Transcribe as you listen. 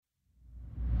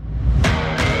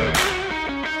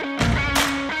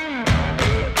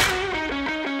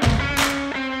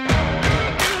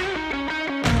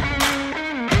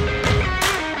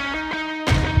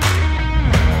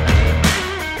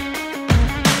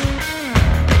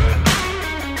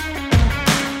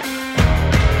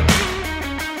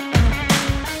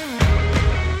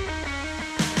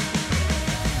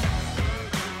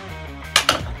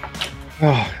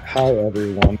Oh, hi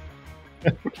everyone.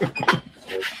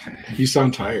 You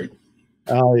sound tired.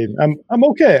 I'm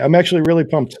okay. I'm actually really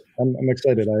pumped. I'm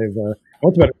excited. I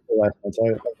went to bed last night, so I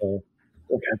have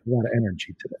a lot of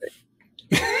energy today.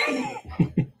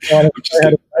 I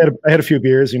had a few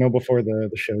beers, before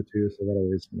the show too, so that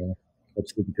always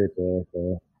helps lubricate the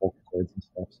vocal cords and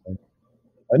stuff. So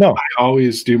I know. I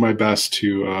always do my best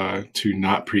to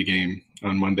not pregame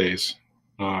on Mondays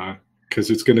because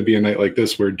it's going to be a night like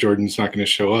this where Jordan's not going to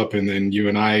show up, and then you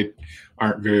and I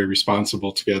aren't very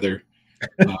responsible together.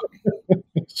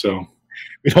 So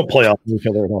we don't play off each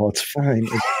other at all. It's fine.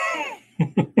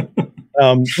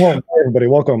 Well, hi everybody,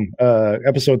 welcome.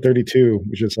 Episode 32,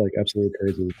 which is like absolutely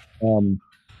crazy. Tonight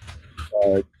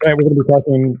we're going to be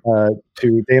talking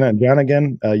to Dana and John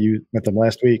again. You met them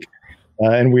last week.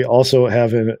 And we also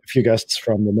have a few guests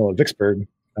from the mill at Vicksburg,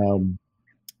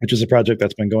 which is a project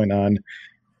that's been going on,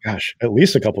 at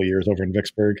least a couple of years over in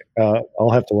Vicksburg.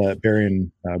 I'll have to let Barry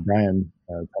and Brian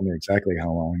tell me exactly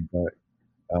how long, but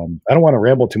I don't want to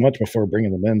ramble too much before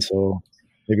bringing them in. So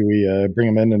maybe we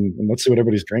bring them in and let's see what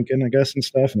everybody's drinking, I guess, and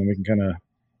stuff. And then we can kind of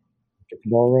get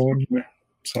the ball rolling.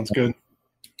 Sounds good.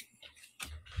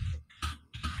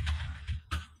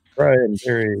 Brian,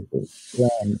 Barry,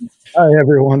 John. Hi,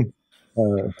 everyone.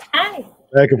 Hi.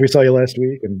 Back if we saw you last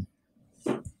week. And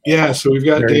yeah, so we've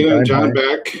got Dana and John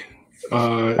back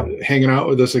hanging out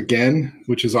with us again,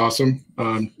 which is awesome.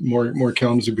 More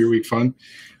Kalamazoo Beer Week fun.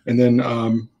 And then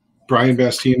Brian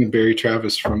Bastien and Barry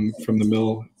Travis from the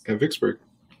mill at Vicksburg.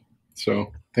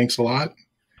 So thanks a lot.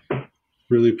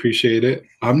 Really appreciate it.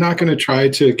 I'm not going to try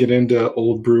to get into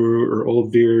old brew or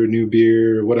old beer, new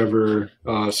beer, or whatever.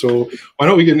 So why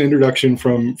don't we get an introduction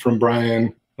from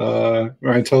Brian?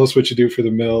 Brian, tell us what you do for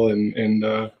the mill and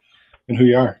who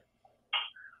you are.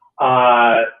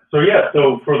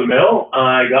 So for the mill,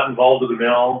 I got involved with the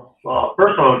mill.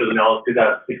 First time I went to the mill in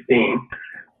 2016.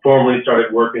 Formally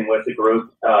started working with the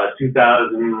group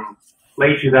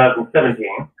late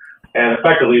 2017. And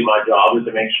effectively my job is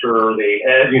to make sure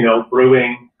as you know,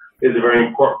 brewing is a very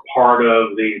important part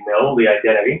of the mill, the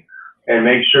identity, and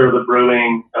make sure the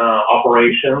brewing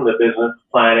operation, the business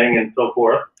planning and so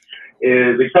forth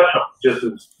is exceptional,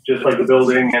 just like the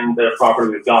building and the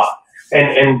property we've got,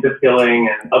 and distilling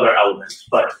and other elements.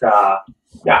 But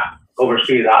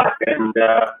oversee that and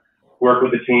work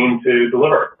with the team to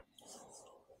deliver.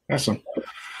 Awesome.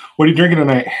 What are you drinking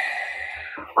tonight?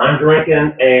 I'm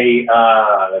drinking a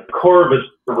Corvus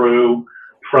brew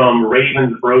from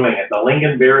Ravens Brewing at the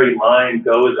Lingonberry Lime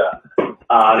Goza.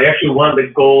 They actually won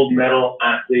the gold medal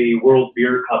at the World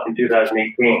Beer Cup in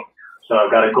 2018. So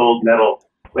I've got a gold medal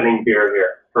winning beer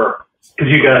here because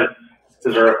you guys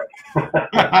deserve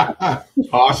it.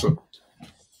 Awesome.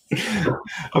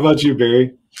 How about you,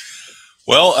 Barry?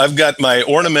 Well, I've got my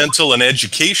ornamental and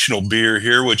educational beer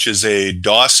here, which is a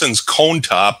Dawson's Cone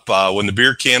Top. When the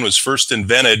beer can was first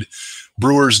invented,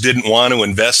 brewers didn't want to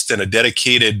invest in a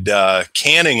dedicated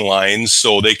canning line,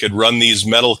 so they could run these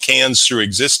metal cans through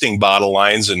existing bottle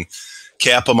lines and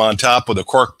cap them on top with a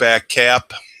corkback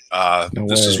cap.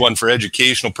 This is one for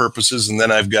educational purposes. And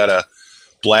then I've got a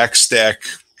Black Stack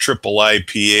Triple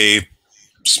IPA,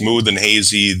 smooth and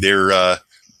hazy. They're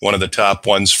one of the top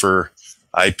ones for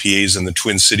IPAs in the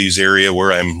Twin Cities area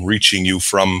where I'm reaching you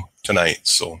from tonight.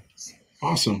 So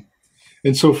awesome.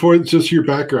 And so for just your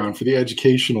background for the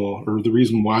educational, or the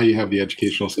reason why you have the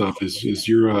educational stuff is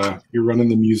you're running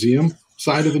the museum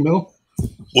side of the mill?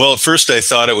 Well, at first I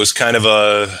thought it was kind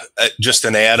of just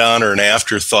an add-on or an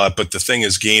afterthought, but the thing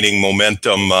is gaining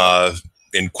momentum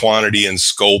in quantity and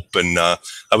scope. And I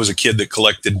was a kid that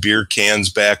collected beer cans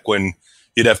back when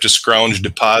you'd have to scrounge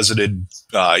deposited,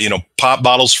 pop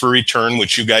bottles for return,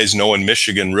 which you guys know in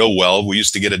Michigan real well. We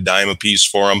used to get a dime a piece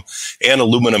for them, and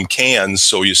aluminum cans.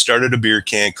 So you started a beer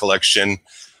can collection.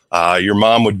 Your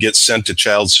mom would get sent to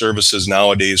child services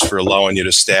nowadays for allowing you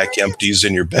to stack empties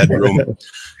in your bedroom,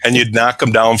 and you'd knock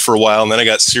them down for a while. And then I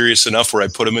got serious enough where I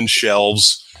put them in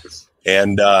shelves.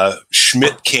 And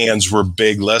Schmidt cans were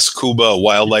big. Les Kuba, a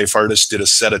wildlife artist, did a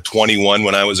set of 21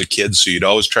 when I was a kid. So you'd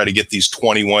always try to get these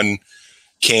 21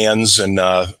 cans. And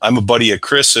I'm a buddy of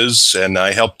Chris's, and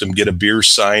I helped him get a beer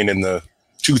sign in the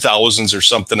 2000s or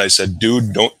something. I said,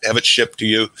 dude, don't have it shipped to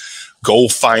you. Go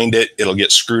find it. It'll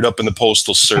get screwed up in the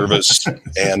postal service.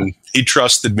 And he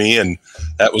trusted me, and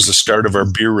that was the start of our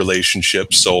beer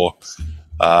relationship. So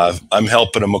I'm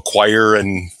helping him acquire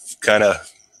and kind of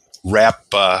wrap.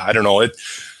 I don't know.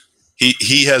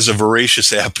 He has a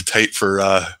voracious appetite for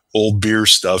old beer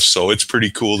stuff, so it's pretty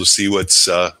cool to see what's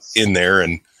in there,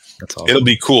 and awesome. It'll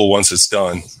be cool once it's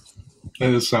done.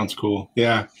 That sounds cool.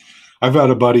 Yeah, I've got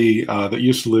a buddy that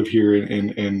used to live here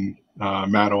in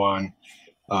Matawan,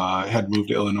 had moved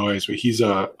to Illinois, but he's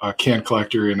a can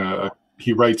collector and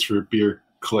he writes for beer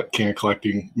can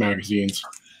collecting magazines.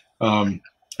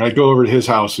 I go over to his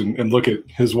house and look at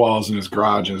his walls and his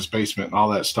garage and his basement and all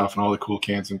that stuff and all the cool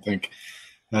cans and think,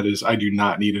 I do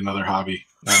not need another hobby.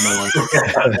 My life.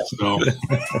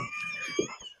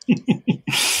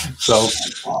 So,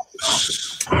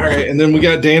 all right. And then we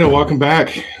got Dana. Welcome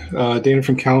back. Dana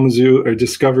from Kalamazoo, or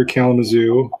Discover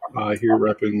Kalamazoo, here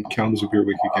repping Kalamazoo Beer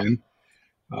Week again.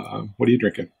 What are you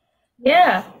drinking?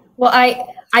 Yeah. Well,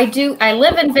 I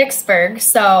live in Vicksburg,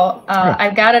 so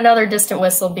I've got another Distant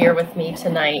Whistle beer with me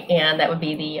tonight, and that would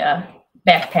be the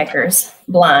Backpackers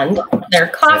Blonde. Their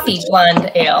coffee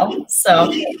blonde ale.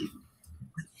 So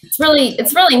it's really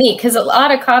neat because a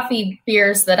lot of coffee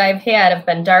beers that I've had have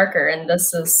been darker, and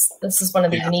this is one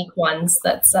of the unique ones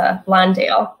that's blonde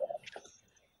ale.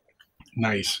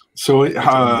 Nice. So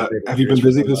have you been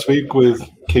busy this week with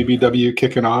KBW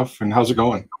kicking off, and how's it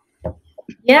going?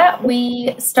 Yeah,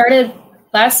 we started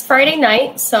last Friday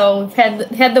night, so we've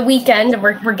had the weekend, and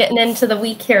we're getting into the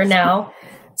week here now.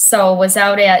 So was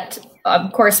out at,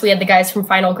 of course, we had the guys from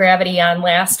Final Gravity on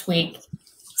last week,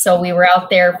 so we were out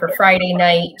there for Friday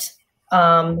night.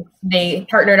 They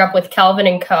partnered up with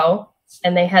Calvin & Co.,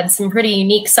 and they had some pretty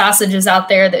unique sausages out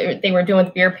there that they were doing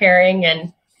with beer pairing,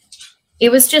 and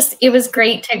it was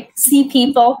great to see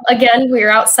people. Again, we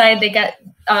were outside. They got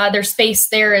their space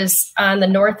there is on the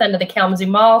north end of the Kalamazoo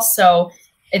Mall, so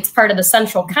it's part of the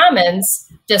Central Commons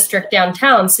district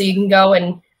downtown. So you can go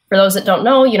and, for those that don't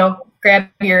know, grab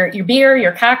your beer,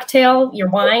 your cocktail, your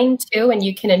wine too, and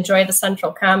you can enjoy the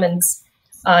Central Commons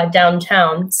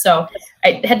downtown. So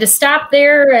I had to stop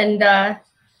there and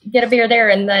get a beer there,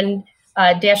 and then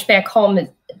dash back home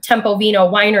at Tempo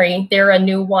Vino Winery. They're a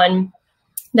new one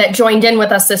that joined in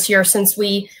with us this year since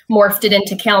we morphed it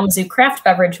into Kalamazoo Craft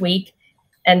Beverage Week.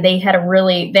 And they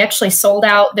actually sold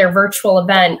out their virtual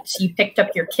event. You picked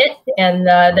up your kit, and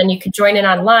then you could join in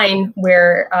online,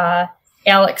 where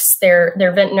Alex, their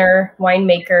vintner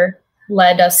winemaker,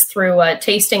 led us through a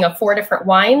tasting of 4 different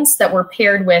wines that were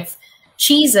paired with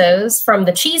cheeses from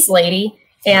the Cheese Lady.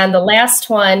 And the last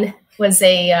one was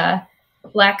a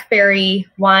blackberry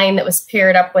wine that was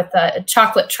paired up with a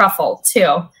chocolate truffle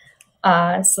too.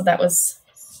 So that was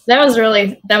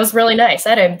really nice. I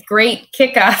had a great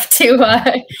kickoff to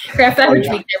Craft Beverage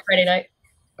Week there Friday night.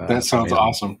 That sounds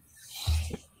awesome.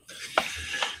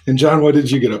 And John, what did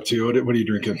you get up to? What are you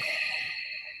drinking?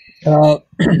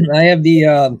 I have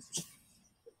the,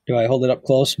 do I hold it up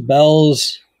close?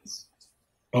 Bell's.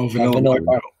 Oh, vanilla.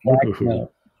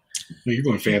 Well, you're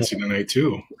going fancy tonight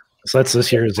too. So that's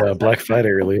this year's Black Friday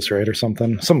release, right? Or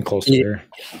something close to there.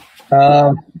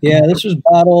 Yeah, this was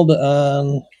bottled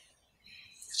on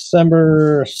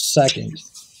December 2nd.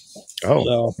 Oh,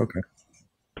 so okay.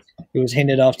 It was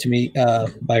handed off to me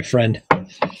by a friend. And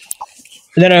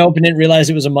then I opened it and realized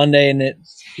it was a Monday, and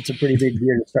it's a pretty big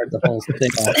beer to start the whole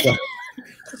thing off. So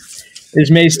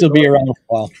this may still be around for a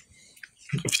while.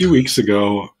 A few weeks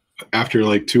ago, after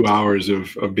like 2 hours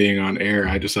of being on air,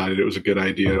 I decided it was a good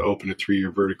idea to open a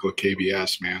 3-year vertical at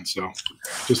KBS, man. So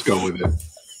just go with it.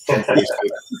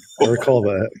 I recall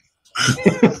that.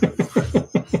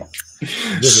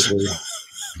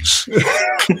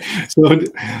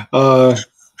 So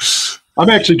I'm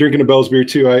actually drinking a Bell's beer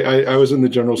too. I was in the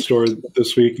general store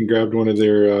this week and grabbed one of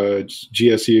their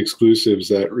GSE exclusives,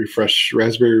 that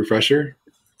raspberry refresher.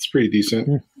 It's pretty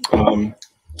decent.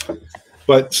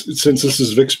 But since this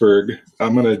is Vicksburg,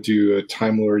 I'm going to do a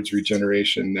Time Lord's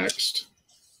Regeneration next.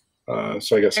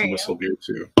 So I got some whistle beer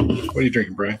too. What are you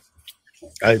drinking, Brian?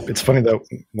 It's funny that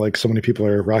like so many people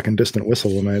are rocking Distant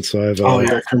Whistle tonight. So I've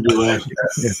creme brulee,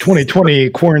 2020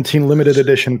 quarantine limited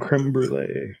edition creme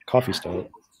brulee coffee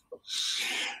stout.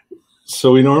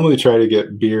 So we normally try to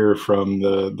get beer from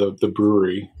the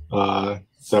brewery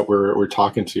that we're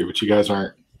talking to, but you guys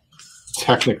aren't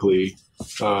technically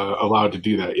allowed to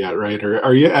do that yet, right? Or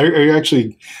are you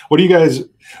actually? What do you guys?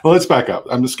 Well, let's back up.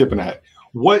 I'm just skipping ahead.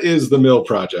 What is the Mill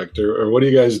Project, or what are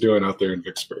you guys doing out there in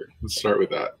Vicksburg? Let's start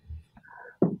with that.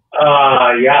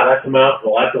 Yeah, that's a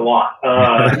mouthful. That's a lot.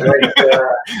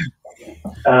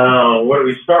 Where do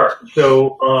we start?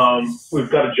 So we've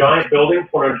got a giant building,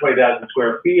 420,000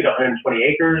 square feet, 120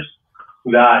 acres,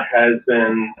 that has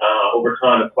been over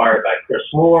time acquired by Chris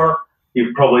Moore.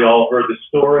 You've probably all heard the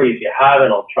story. If you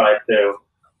haven't, I'll try to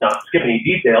not skip any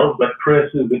details, but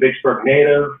Chris is a Vicksburg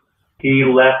native. He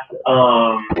left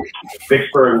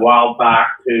Vicksburg a while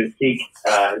back to seek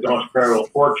his entrepreneurial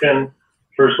fortune.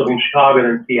 First living in Chicago,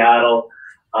 then Seattle.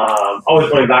 Always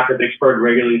going back to Vicksburg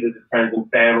regularly to visit friends and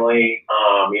family.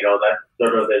 That's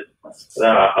sort of the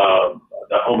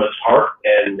home of his heart.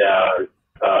 And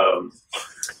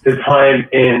his time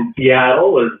in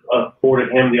Seattle has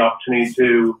afforded him the opportunity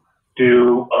to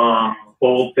do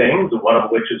bold things, one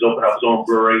of which is open up his own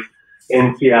brewery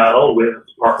in Seattle with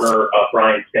his partner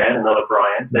Brian Stan, another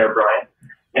Brian,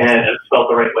 and it's spelled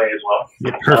the right way as well.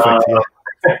 Yeah,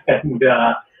 perfect.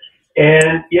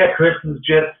 And yeah, Chris is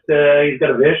just, he's got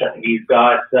a vision. He's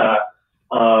got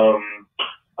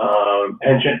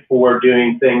penchant for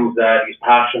doing things that he's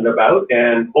passionate about.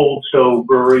 And Old Stove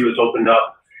Brewery was opened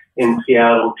up in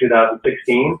Seattle in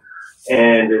 2016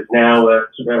 and is now a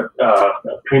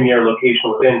premier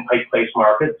location within Pike Place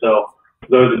Market. So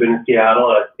those who have been in Seattle,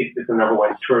 I think it's the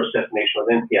 #1 tourist destination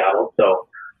within Seattle. So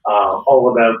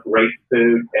all about great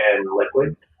food and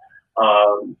liquid.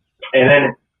 And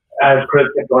then as Chris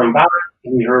kept going back,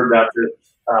 he heard that this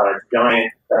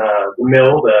giant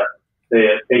mill,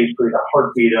 basically the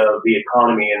heartbeat of the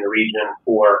economy in the region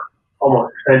for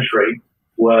almost a century,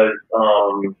 was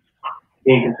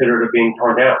being considered of being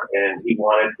torn down, and he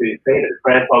wanted to save it. His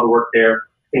grandfather worked there.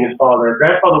 I think his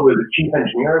grandfather was a chief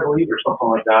engineer, I believe, or something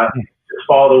like that. His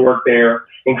father worked there,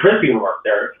 and Chris even worked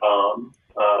there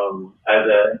as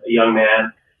a young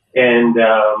man. And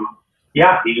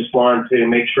he just wanted to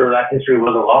make sure that history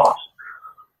wasn't lost.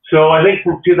 So I think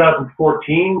since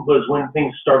 2014 was when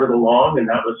things started along, and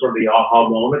that was sort of the aha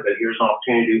moment that here's an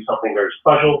opportunity to do something very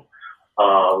special.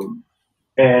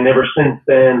 And ever since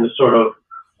then, the sort of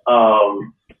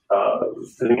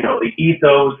the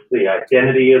ethos, the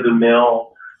identity of the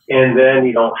mill, and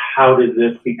then how did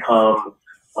this become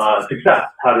success?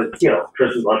 How does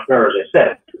Chris is an entrepreneur, as I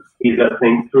said, he's got to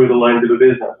think through the lens of the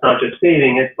business, not just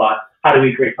stating it, but how do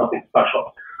we create something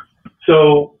special?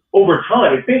 So over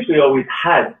time, it basically always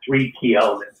had three key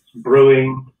elements: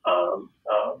 brewing,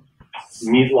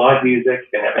 live music,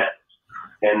 and events.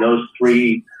 And those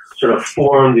three sort of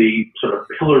form the sort of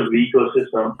pillars of the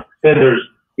ecosystem. Then there's,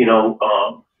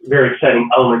 very exciting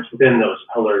elements within those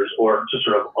pillars, or just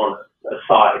sort of on the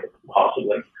side,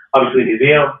 possibly. Obviously, the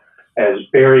museum, as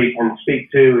Barry can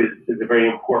speak to, is a very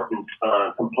important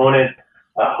component.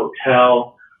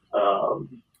 Hotel,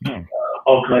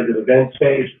 all kinds of event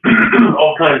space,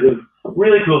 all kinds of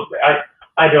really cool space.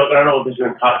 I don't know if this is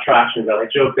going to cause traction, but I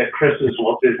joke that Chris is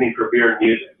Walt Disney for beer and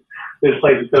music. This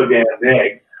place is so damn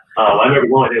big. I remember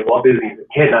going to Walt Disney as a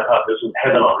kid, and I thought this was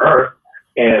heaven on earth.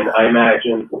 And I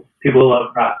imagine people who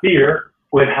love craft beer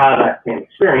would have that same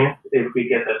experience if we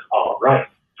get this all right.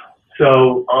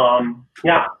 So, I don't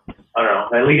know.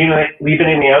 Am I leaving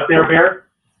anything out there, Bear?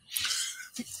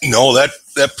 No, that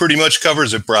pretty much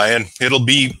covers it, Brian. It'll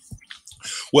be,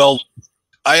 well,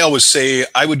 I always say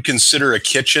I would consider a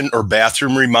kitchen or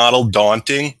bathroom remodel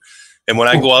daunting. And when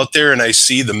I go out there and I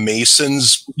see the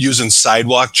masons using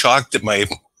sidewalk chalk that my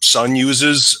son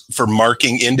uses for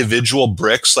marking individual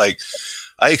bricks, like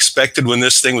I expected when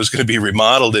this thing was going to be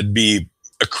remodeled, it'd be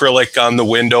acrylic on the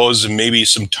windows and maybe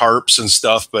some tarps and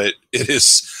stuff, but it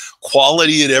is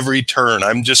quality at every turn.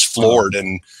 I'm just floored.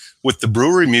 And with the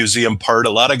brewery museum part,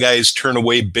 a lot of guys turn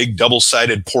away big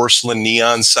double-sided porcelain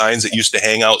neon signs that used to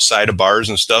hang outside of bars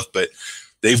and stuff, but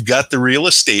they've got the real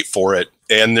estate for it,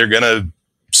 and they're going to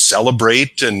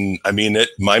celebrate. And I mean,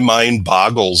 my mind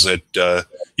boggles at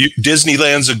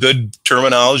Disneyland's a good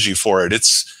terminology for it.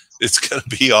 It's going to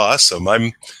be awesome.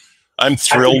 I'm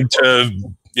thrilled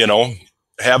to,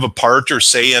 have a part or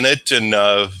say in it. And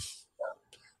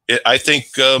I think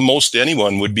most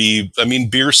anyone would be,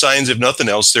 beer signs, if nothing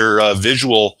else, they're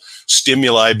visual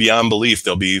stimuli beyond belief.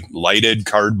 They'll be lighted,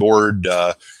 cardboard,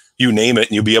 you name it,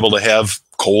 and you'll be able to have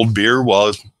cold beer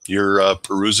while you're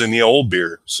perusing the old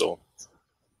beer. So.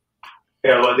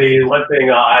 Yeah, well, the one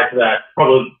thing I'll add to that,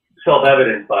 probably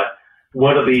self-evident, but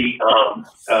one of the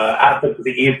aspects of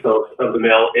the ethos of the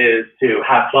mill is to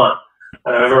have fun.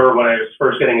 And I remember when I was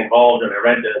first getting involved and I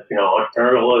read this,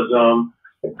 entrepreneurialism,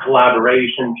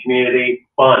 collaboration, community,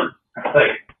 fun.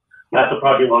 Like, that's a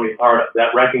project you want to be part of,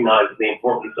 that recognizes the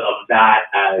importance of that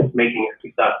as making it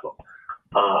successful.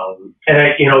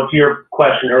 To your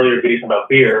question earlier, Jason, about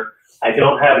beer, I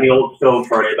don't have any Old Stove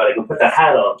for you, but I can put the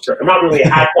hat on. So I'm not really a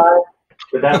hat guy,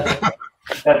 but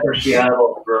that's our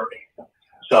Seattle brewery.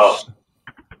 So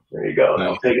there you go.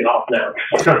 I'll take it off now.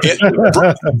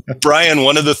 Brian,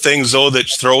 one of the things, though, that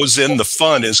throws in the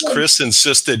fun is Chris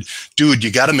insisted, dude,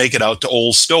 you got to make it out to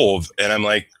Old Stove. And I'm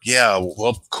like, yeah,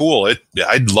 well, cool.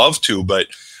 I'd love to. But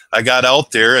I got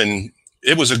out there, and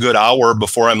it was a good hour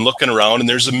before I'm looking around, and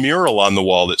there's a mural on the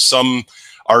wall that some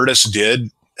artist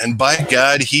did. And by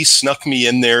God, he snuck me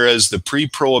in there as the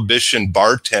pre-prohibition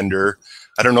bartender.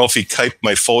 I don't know if he typed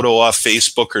my photo off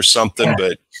Facebook or something,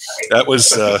 but that was,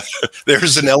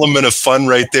 there's an element of fun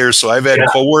right there. So I've had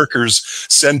coworkers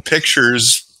send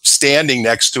pictures standing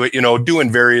next to it,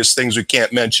 doing various things we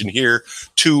can't mention here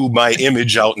to my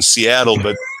image out in Seattle,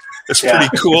 but it's pretty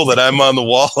cool that I'm on the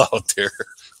wall out there.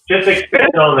 Just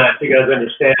expand on that so you guys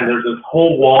understand. There's this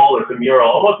whole wall. It's a mural.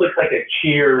 Almost looks like a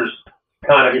Cheers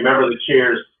kind of. You remember the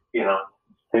Cheers,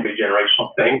 maybe a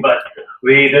generational thing, but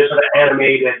the sort of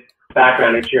animated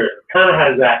background in Cheers kind of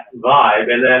has that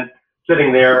vibe. And then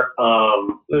sitting there,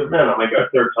 I don't know, maybe our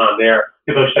third time there,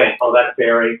 people are saying, "Oh, that's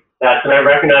Barry." And I'm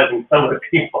recognizing some of the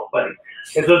people, but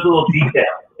it's those little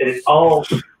details. It is all,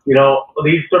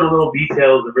 these sort of little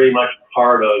details are very much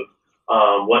part of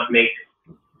what makes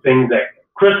things that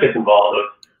Chris gets involved with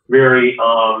very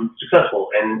successful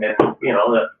and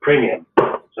the premium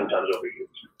sometimes overused.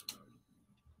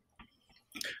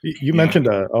 You mentioned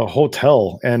a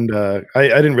hotel, and I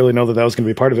didn't really know that was going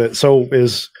to be part of it. So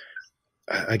is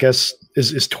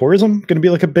tourism going to be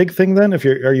like a big thing then?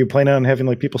 Are you planning on having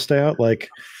like people stay out?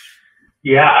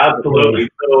 Yeah, absolutely.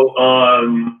 So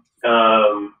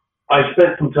I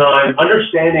spent some time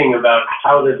understanding about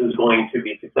how this is going to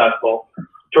be successful.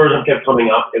 Tourism kept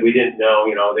coming up, and we didn't know,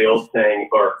 the old saying,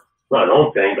 or not an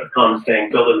old saying, but a common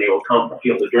saying, build and they will come for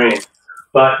Field of Dreams.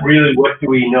 But really, what do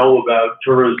we know about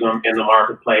tourism in the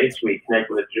marketplace? We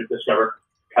connected with Discover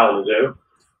Kalamazoo.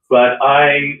 But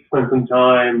I spent some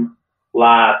time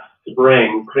last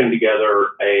spring putting together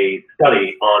a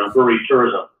study on brewery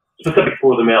tourism, specific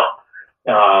for the mill.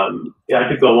 I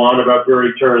could go on about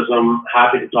brewery tourism,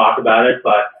 happy to talk about it,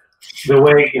 but the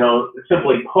way,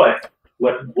 simply put,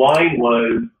 what wine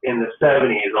was in the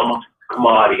 70s, almost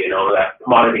commodity, that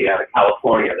commodity out of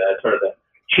California, that sort of the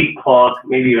cheap clunk,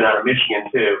 maybe even out of Michigan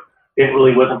too. It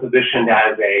really wasn't positioned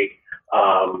as a,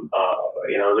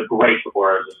 the grape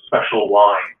or as a special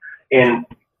wine. And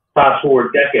fast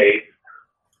forward decades,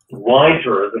 wine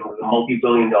tourism was a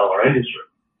multi-billion-dollar industry.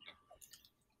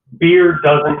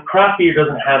 Craft beer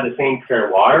doesn't have the same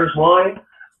terroir as wine,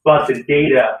 but the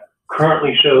data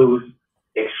currently shows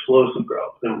explosive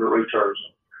growth in brewery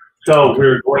tourism. So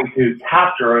we're going to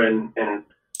capture and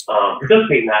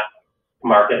participate in that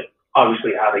market.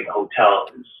 Obviously, having hotels,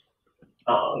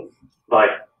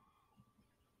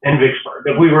 in Vicksburg.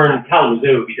 If we were in Kalamazoo,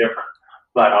 it would be different.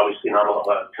 But obviously, not a lot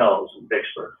of hotels in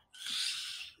Vicksburg.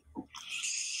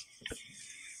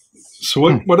 So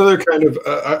what other kind of?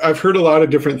 I've heard a lot of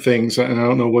different things, and I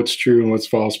don't know what's true and what's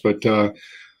false, but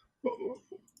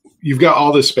you've got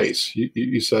all this space.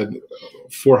 You said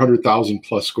 400,000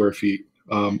 plus square feet.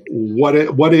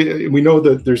 We know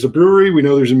that there's a brewery. We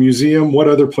know there's a museum. What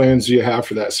other plans do you have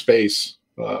for that space?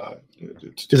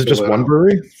 Is it just one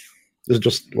brewery? Is it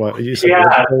just what you said?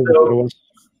 Yeah.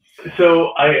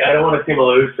 So I don't want to seem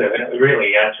elusive, and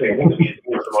really, actually, I think the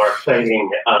museum is a more exciting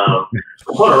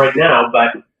component right now.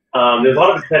 But there's a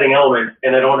lot of exciting elements,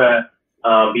 and I don't want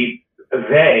to be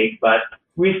vague, but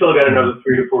we still got another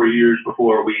 3 to 4 years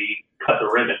before we cut the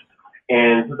ribbon.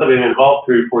 And since I've been involved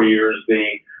 3 or 4 years,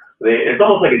 it's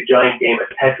almost like a giant game of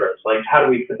Tetris. Like, how do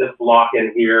we put this block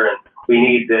in here? And we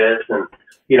need this, and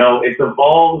it's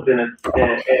evolved, and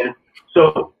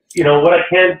so what I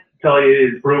can tell you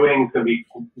is brewing is going to be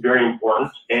very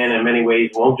important, and in many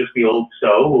ways won't just be Old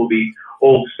Stowe. Will be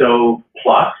Old Stowe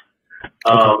plus.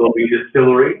 There'll be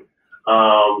distillery.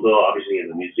 There'll obviously be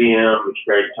a museum, which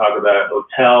Barry can talk about,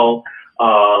 hotel,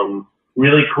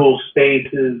 really cool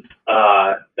spaces,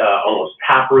 almost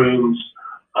tap rooms.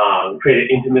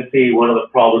 Created intimacy. One of the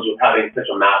problems with having such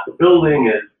a massive building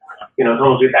is, it's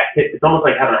almost like it's almost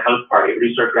like having a house party where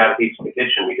you start gravitating to the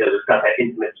kitchen because it's got that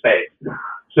intimate space.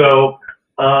 So,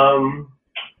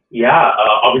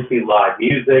 obviously live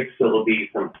music. So there'll be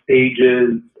some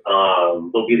stages.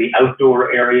 There'll be the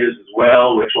outdoor areas as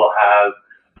well, which will have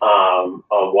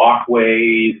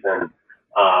walkways, and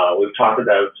we've talked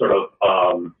about sort of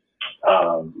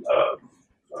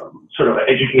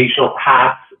educational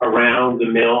paths around the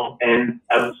mill and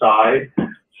outside.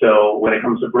 So when it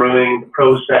comes to brewing, the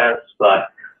process, but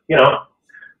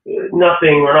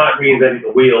nothing. We're not reinventing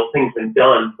the wheel. Things been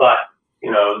done, but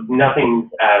nothing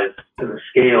as to the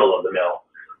scale of the mill.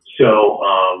 So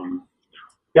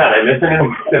did I miss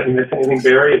anything? Did I miss anything,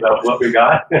 Barry, about what we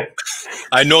got?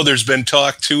 I know there's been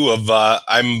talk too of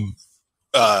I'm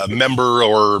member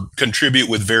or contribute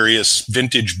with various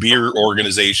vintage beer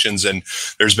organizations, and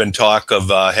there's been talk of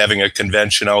having a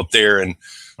convention out there, and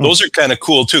those are kind of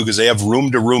cool too because they have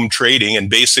room-to-room trading,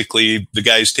 and basically the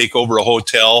guys take over a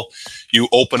hotel. You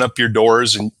open up your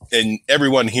doors, and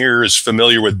everyone here is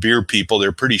familiar with beer people.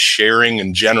 They're pretty sharing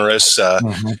and generous.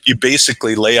 You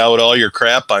basically lay out all your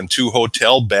crap on 2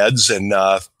 hotel beds and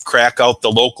crack out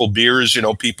the local beers.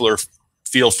 People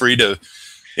feel free to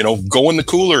go in the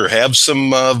cooler, have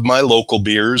some of my local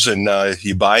beers, and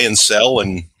you buy and sell,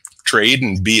 and trade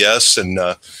and BS, and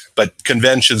but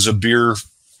conventions of beer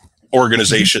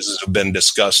organizations have been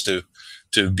discussed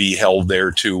to be held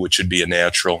there too, which would be a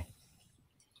natural.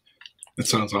 That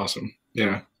sounds awesome.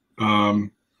 Yeah.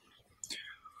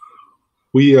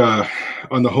 We on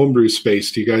the homebrew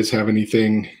space, do you guys have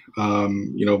anything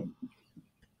kind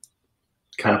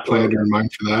of planned or in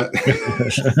mind for that?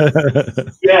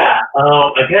 Yeah,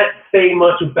 I can't say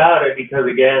much about it because,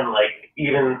 again, like,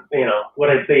 even, what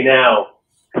I say now,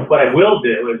 what I will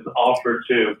do is offer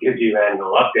to give you an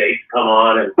annual update, come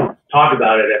on and talk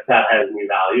about it if that has any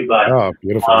value. But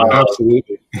beautiful.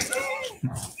 Absolutely.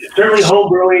 Certainly home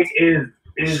brewing is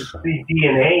the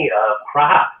DNA of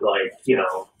craft. Like,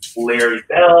 Larry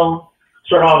Bell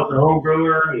started off as a home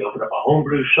brewer. He opened up a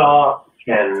homebrew shop.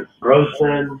 Ken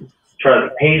Grossman, Charlie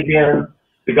Pazian,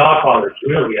 the godfathers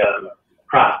really of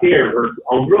craft beer were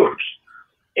home brewers.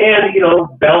 And,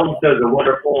 Bell's does a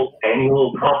wonderful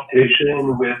annual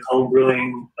competition with home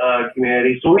brewing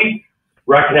community. So we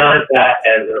recognize that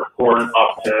as an important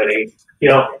opportunity.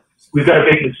 We've got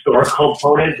a big historic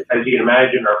component. As you can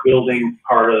imagine, our building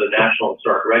part of the National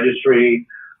Historic Registry.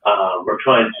 We're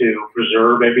trying to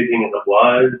preserve everything as it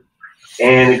was.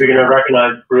 And if you're going to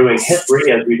recognize brewing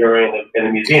history, as we do in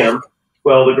the museum,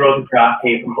 well, the growth of craft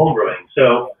came from home brewing.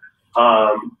 So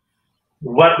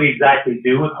what we exactly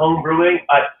do with home brewing,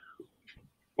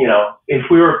 if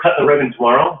we were cutting the ribbon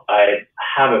tomorrow, I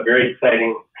have a very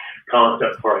exciting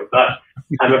concept for it, but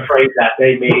I'm afraid that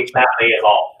may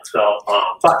evolve. So,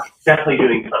 but definitely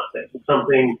doing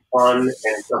something fun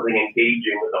and something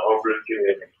engaging with the homebrew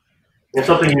community, and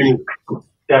something unique.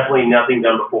 Definitely nothing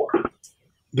done before.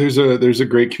 There's a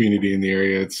great community in the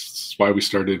area. It's why we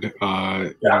started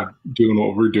doing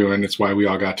what we're doing. It's why we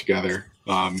all got together.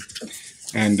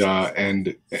 And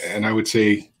I would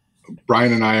say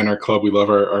Brian and I in our club, we love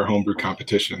our homebrew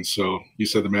competitions. So you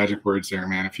said the magic words there,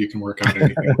 man. If you can work out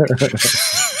anything.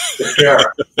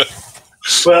 Sure.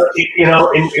 Well, in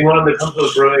one of the comes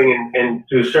with brewing and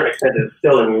to a certain extent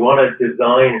distilling, we want to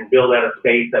design and build out a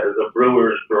space that is a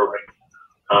brewer's brewery.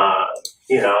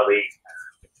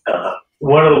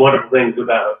 One of the wonderful things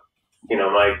about,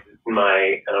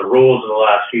 my roles in the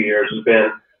last few years has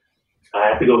been I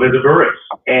have to go visit breweries.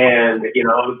 And,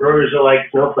 the breweries are like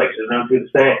snowflakes. There's no two the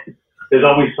same. There's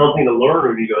always something to learn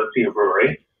when you go see a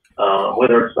brewery,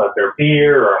 whether it's about their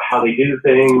beer or how they do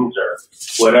things or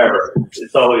whatever.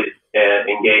 It's always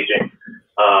engaging.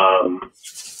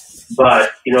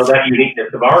 But, that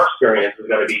uniqueness of our experience is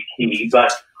going to be key.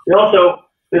 But also,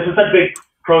 this is such a big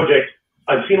project.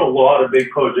 I've seen a lot of big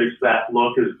projects that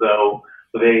look as though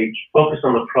they focus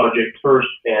on the project first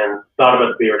and thought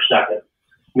about the beer second.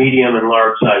 Medium and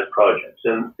large size projects,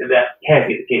 and that can't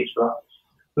be the case for us.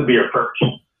 The beer first.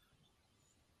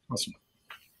 Awesome.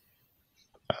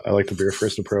 I like the beer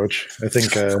first approach. I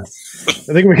think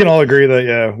we can all agree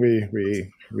that we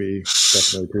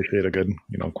definitely appreciate a good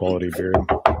quality beer.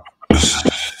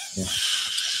 Yeah.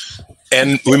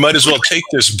 And we might as well take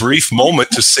this brief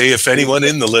moment to say if anyone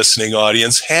in the listening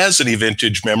audience has any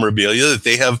vintage memorabilia that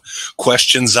they have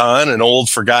questions on, an old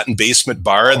forgotten basement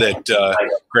bar that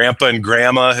Grandpa and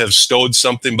Grandma have stowed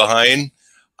something behind,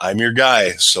 I'm your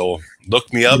guy. So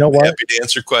look me up. Happy to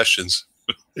answer questions.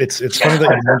 It's funny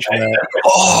that you mentioned that.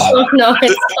 Oh, no,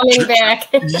 it's coming back.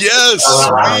 Yes.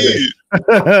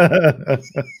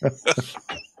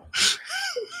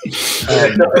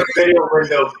 There's a video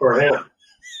window for him.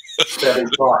 7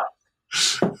 o'clock.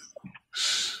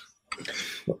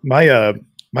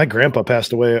 My grandpa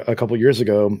passed away a couple years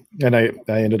ago, and I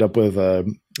ended up with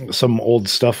some old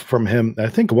stuff from him. I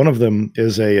think one of them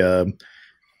is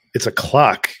it's a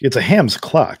clock. It's a Ham's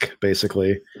clock,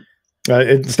 basically.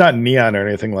 It's not neon or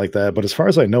anything like that, but as far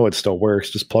as I know, it still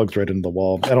works. Just plugs right into the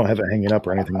wall. I don't have it hanging up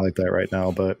or anything like that right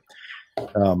now, but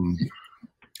I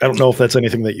don't know if that's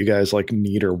anything that you guys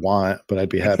need or want, but I'd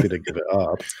be happy to give it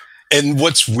up. And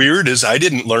what's weird is I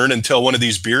didn't learn until one of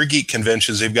these Beer Geek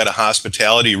conventions. They've got a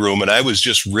hospitality room, and I was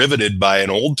just riveted by an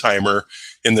old timer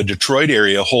in the Detroit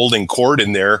area holding court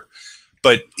in there.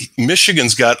 But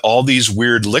Michigan's got all these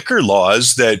weird liquor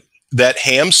laws that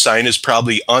Ham sign is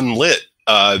probably unlit.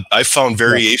 I found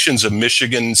variations of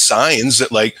Michigan signs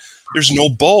that there's no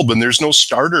bulb and there's no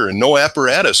starter and no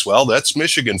apparatus. Well, that's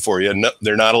Michigan for you. No,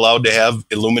 they're not allowed to have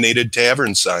illuminated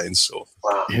tavern signs. So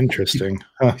interesting.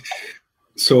 Huh.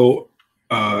 So,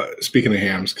 speaking of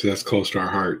Hams, because that's close to our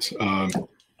hearts, I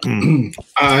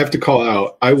have to call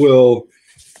out. I will.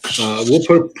 We'll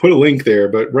put a link there.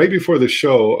 But right before the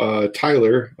show,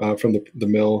 Tyler from the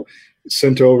mill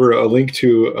sent over a link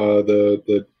to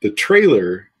the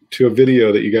trailer to a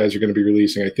video that you guys are going to be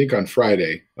releasing, I think, on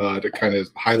Friday to kind of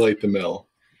highlight the mill.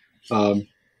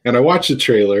 And I watched the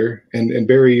trailer, and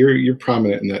Barry, you're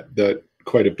prominent in that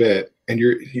quite a bit, and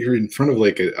you're in front of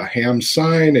like a ham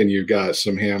sign, and you've got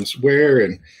some hamsware,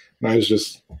 and I was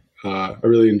just I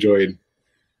really enjoyed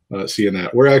seeing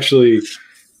that. We're actually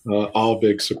all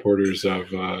big supporters of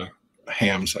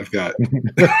hams. I've got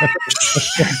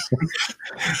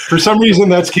for some reason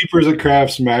that's Keepers of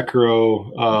Craft's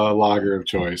macro lager of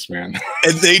choice, man.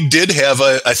 And they did have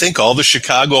I think all the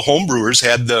Chicago homebrewers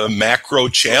had the macro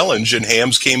challenge, and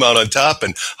hams came out on top.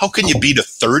 And how can you beat a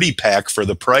 30-pack for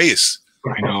the price?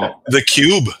 I know. The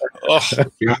cube. Oh.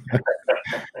 Yeah.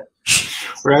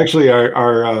 We're actually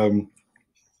our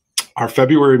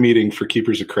February meeting for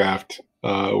Keepers of Craft.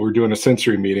 We're doing a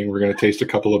sensory meeting. We're going to taste a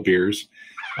couple of beers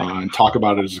and talk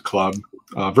about it as a club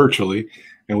virtually.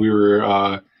 And we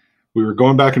were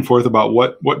going back and forth about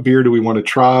what beer do we want to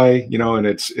try, and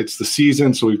it's the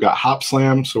season. So we've got Hop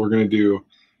Slam. So we're going to do,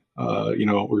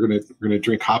 we're going to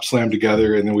drink Hop Slam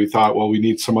together. And then we thought, well, we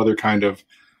need some other kind of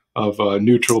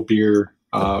neutral beer.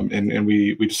 And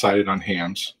we decided on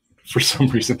hams for some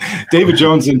reason. David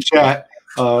Jones in chat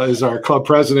is our club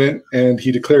president, and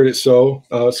he declared it so.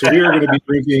 So we are going to be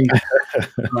drinking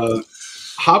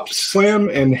Hop Slam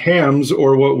and hams,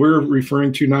 or what we're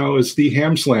referring to now as the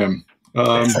Ham Slam.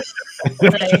 And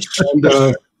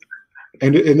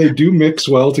they do mix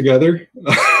well together.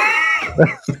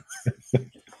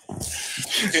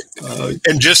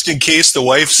 And just in case the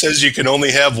wife says you can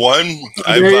only have one,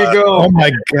 there you go. Oh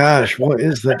my gosh, what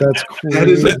is that? That's cool. That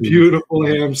is a beautiful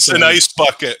ham. It's an ice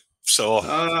bucket. So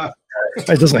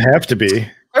it doesn't have to be.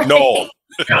 No.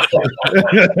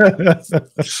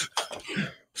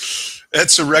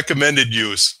 That's a recommended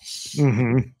use.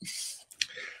 Mm-hmm.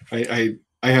 I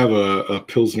have a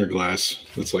Pilsner glass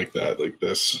that's like that, like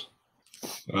this.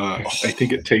 I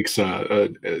think it takes a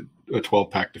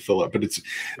 12-pack to fill up, but it's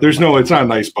not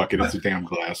an ice bucket. It's a damn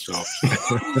glass. So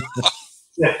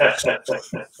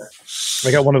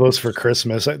I got one of those for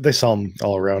Christmas. They sell them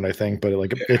all around, I think, but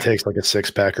it takes like a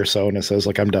 6-pack or so, and it says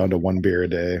like I'm down to 1 beer a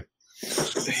day.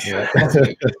 Yeah.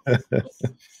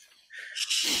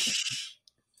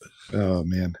 Oh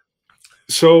man.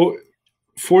 So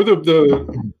for the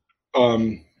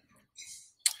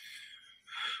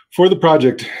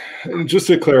project, just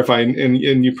to clarify, and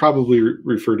you probably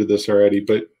referred to this already,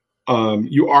 but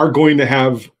you are going to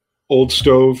have Old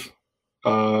Stove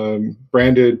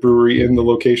branded brewery in the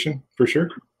location for sure.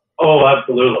 Oh,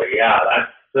 absolutely. Yeah.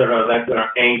 That's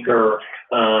our anchor,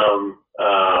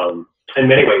 in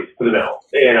many ways for the mill.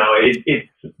 It's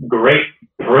great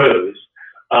brews,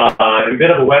 a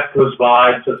bit of a West Coast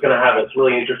vibe. So it's going to have this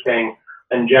really interesting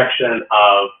injection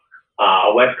of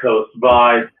a West Coast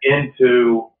vibe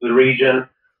into the region,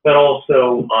 but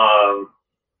also,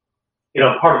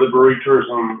 part of the brewery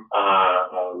tourism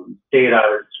data I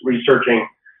was researching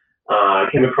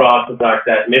came across the fact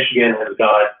that Michigan has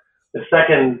got the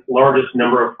second largest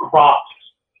number of crops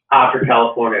after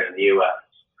California in the U.S.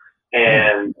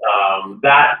 And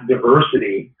that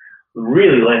diversity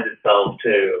really lends itself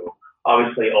to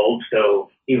obviously Old Stove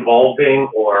evolving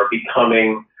or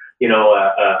becoming,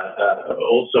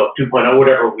 Old Stove 2.0,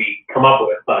 whatever we come up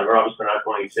with, but we're obviously not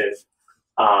going to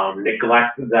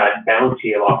neglect that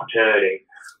bounty of opportunity.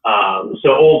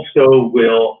 So Old Stove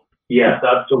will, yes,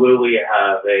 absolutely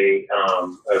have a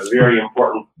very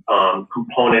important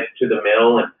component to the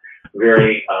mill and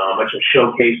very much a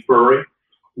showcase brewery.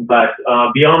 But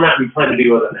beyond that, we plan to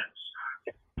do other things.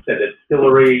 The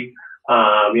distillery,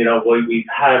 we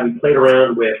played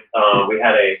around with, we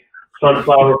had a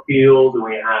sunflower field and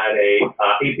we had a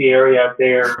apiary out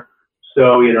there.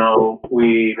 So,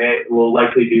 we'll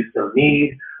likely do some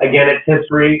mead. Again, it's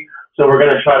history. So we're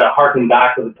going to try to harken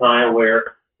back to the time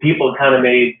where people kind of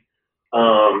made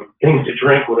things to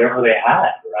drink whatever they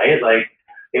had, right? Like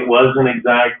it wasn't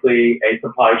exactly a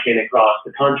supply chain across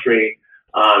the country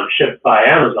shipped by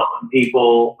Amazon.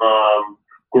 People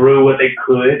grew what they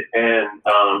could, and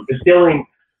distilling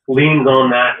leans on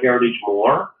that heritage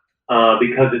more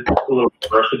because it's a little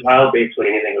versatile. Basically,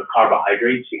 anything with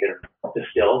carbohydrates you can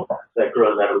distill that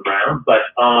grows out of the ground. But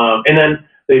and then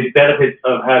the benefits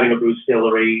of having a brew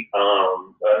distillery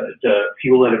to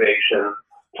fuel innovation,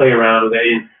 play around with it.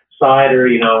 In cider,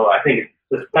 I think it's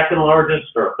the second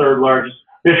largest or third largest.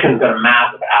 Michigan's got a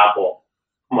massive apple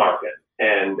market,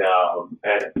 and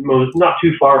not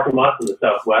too far from us in the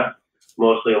Southwest,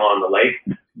 mostly along the lake.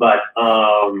 But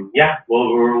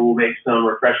we'll make some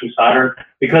refreshing cider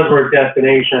because we're a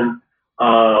destination,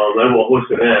 and we'll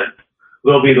host events.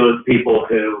 There'll be those people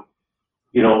who,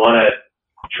 want to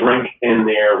drink in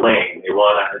their lane.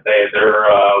 They're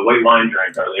a white wine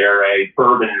drinker. They're a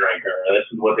bourbon drinker. This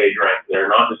is what they drink. They're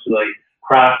not necessarily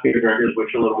craft beer drinkers,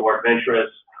 which are a little more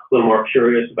adventurous. little more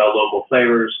curious about local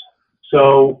flavors.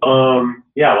 So,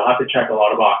 yeah, we'll have to check a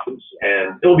lot of boxes,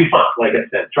 and it will be fun. Like I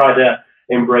said, try to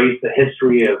embrace the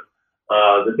history of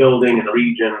the building and the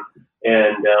region,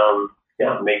 and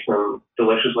yeah, make some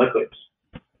delicious liquids.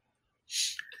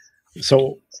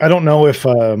 So I don't know if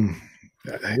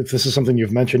this is something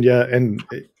you've mentioned yet, and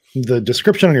the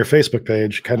description on your Facebook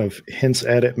page kind of hints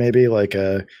at it, maybe like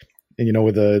and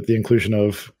with the inclusion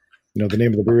of the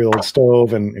name of the brewery, Old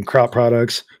Stove, and crop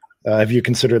products. Have you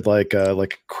considered like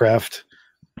craft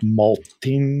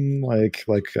malting, like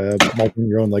malting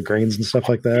your own like grains and stuff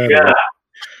like that? Yeah,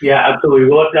 yeah, absolutely.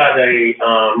 We looked at a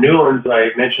Newlands that I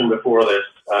mentioned before this.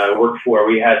 I worked for.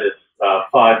 We had this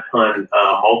 5-ton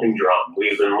malting drum.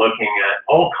 We've been looking at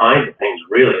all kinds of things.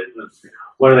 Really, this is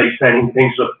one of the exciting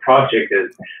things with the project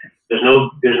is there's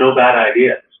no bad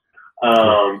ideas.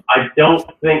 I don't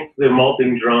think the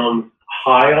malting drum's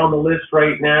high on the list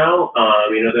right now.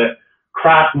 The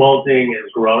craft malting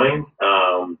is growing,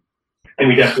 and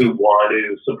we definitely want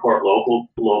to support local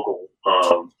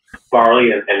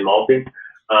barley and malting.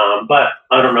 But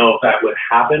I don't know if that would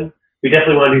happen. We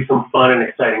definitely want to do some fun and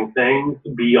exciting things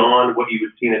beyond what you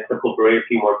would see in a typical brewery, a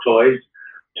few more toys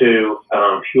to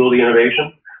fuel the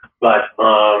innovation. But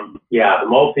yeah, the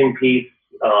malting piece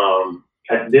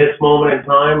at this moment in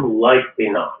time, likely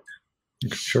not.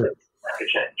 Sure. That could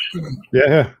change.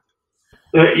 Yeah.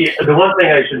 The one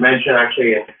thing I should mention,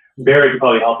 actually, and Barry could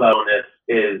probably help out on this,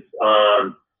 is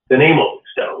the name Old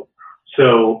Stove.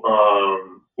 So,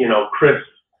 Chris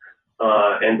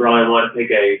and Brian want to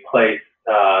pick a place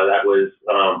that was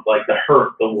like the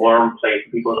hearth, the warm place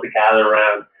people to gather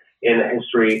around in the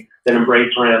history, that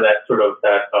embraced around that sort of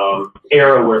that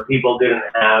era where people didn't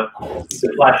have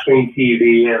the flat screen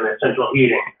TV and the central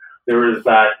heating. There was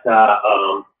that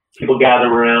people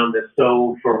gathering around the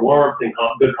stove for warmth and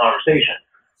good conversation.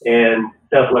 And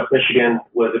Southwest Michigan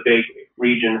was a big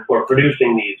region for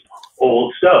producing these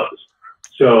old stoves.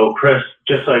 So Chris,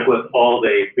 just like with all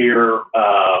the beer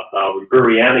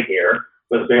breweryana gear,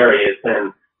 with Barry has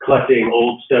been collecting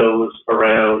old stoves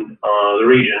around the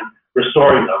region,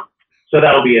 restoring them. So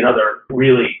that'll be another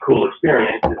really cool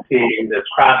experience, is seeing this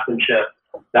craftsmanship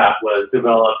that was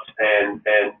developed and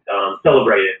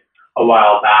celebrated a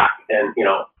while back. And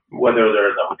whether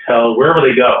there's a hotel, wherever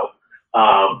they go,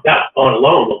 that on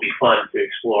alone will be fun to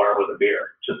explore with a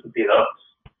beer, just to see those.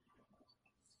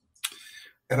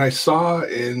 And I saw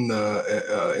in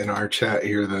our chat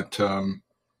here that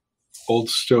Old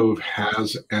Stove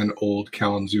has an old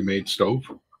Kalamazoo made stove.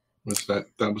 That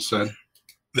was said?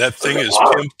 That thing is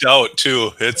pimped out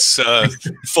too. It's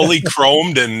fully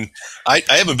chromed, and I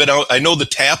haven't been out. I know the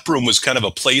tap room was kind of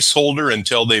a placeholder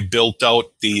until they built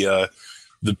out the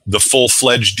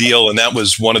full-fledged deal, and that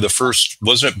was one of the first,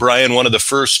 wasn't it, Brian? One of the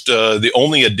first, the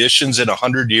only additions in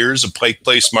 100 years of Pike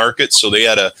Place Market. So they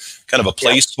had a kind of a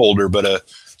placeholder, but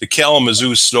the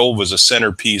Kalamazoo stove was a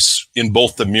centerpiece in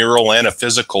both the mural and a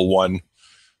physical one.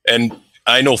 And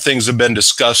I know things have been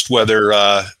discussed whether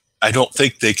I don't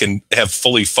think they can have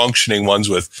fully functioning ones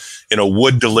with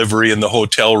wood delivery in the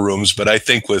hotel rooms, but I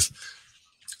think with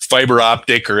fiber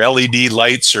optic or LED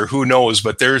lights or who knows,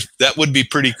 but that would be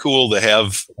pretty cool to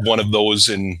have one of those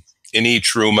in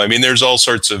each room. I mean, there's all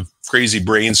sorts of crazy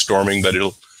brainstorming, but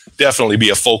it'll definitely be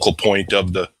a focal point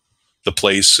of the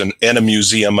place and a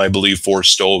museum, I believe, for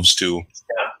stoves too.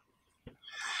 Yeah.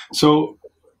 So,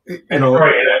 they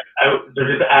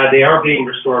are being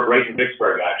restored right in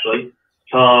Vicksburg, actually.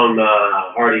 Tom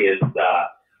Hardy is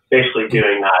basically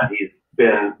doing that. He's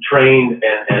been trained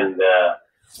and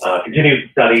continues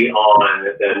to study on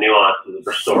the nuances of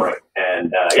restoring.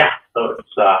 And so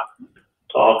it's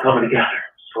all coming together.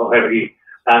 So every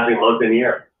passing month and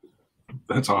year.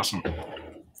 That's awesome.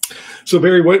 So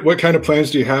Barry, what kind of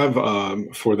plans do you have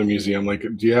for the museum? Like,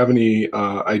 do you have any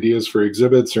ideas for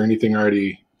exhibits or anything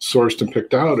already sourced and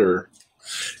picked out, or?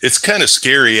 It's kind of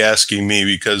scary asking me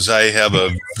because I have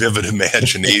a vivid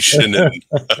imagination, and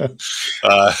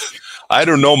I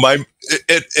don't know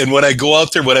and when I go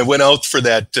out there, when I went out for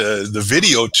that the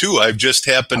video too, I've just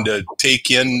happened to take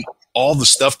in all the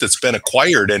stuff that's been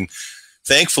acquired, and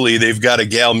thankfully they've got a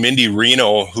gal, Mindy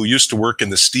Reno, who used to work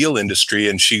in the steel industry,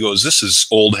 and she goes, "This is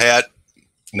old hat,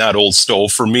 not Old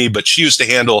Stove for me," but she used to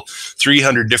handle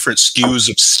 300 different SKUs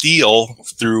of steel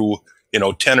through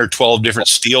 10 or 12 different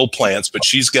steel plants, but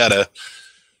she's got to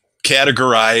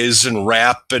categorize and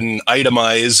wrap and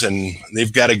itemize, and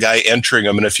they've got a guy entering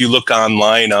them. And if you look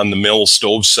online on the Mill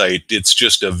Stove site, it's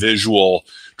just a visual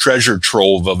treasure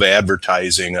trove of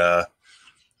advertising.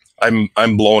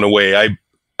 I'm blown away.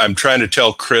 I'm trying to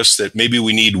tell Chris that maybe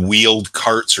we need wheeled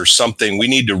carts or something. We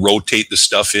need to rotate the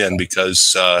stuff in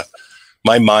because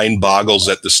my mind boggles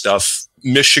at the stuff,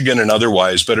 Michigan and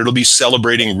otherwise, but it'll be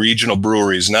celebrating regional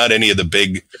breweries, not any of the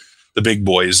big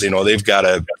boys. You know, they've got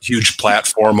a huge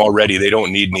platform already. They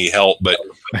don't need any help, but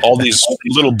all these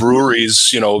little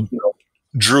breweries, you know,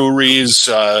 Drury's,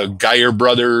 Geyer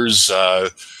Brothers,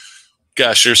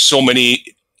 gosh, there's so many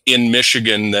in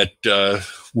Michigan that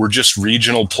were just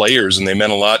regional players, and they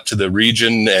meant a lot to the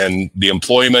region and the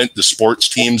employment, the sports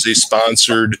teams they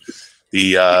sponsored,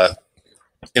 the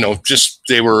you know, just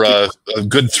they were a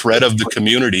good thread of the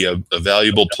community, a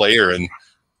valuable player, and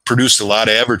produced a lot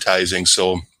of advertising.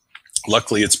 So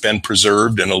luckily it's been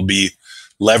preserved, and it'll be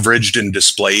leveraged and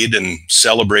displayed and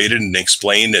celebrated and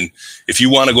explained. And if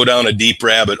you want to go down a deep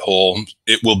rabbit hole,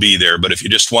 it will be there. But if you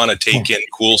just want to take in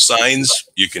cool signs,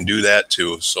 you can do that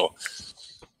too. So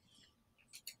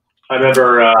I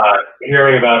remember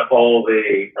hearing about all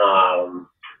the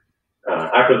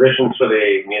acquisitions for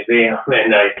the museum,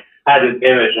 and I had this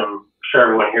image. I'm sure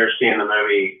everyone here has seen the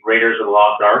movie Raiders of the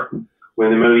Lost Ark. When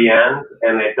the movie ends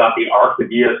and they've got the Ark, the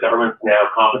U.S. government's now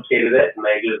confiscated it, and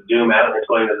they just zoom out and it's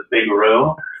going to this big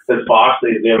room, this box,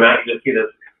 they zoom out, you just see this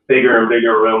bigger and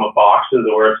bigger room of boxes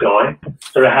of where it's going.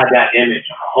 Sort of had that image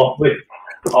all the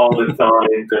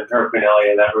signs and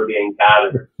paraphernalia that were being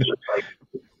gathered. It's just like,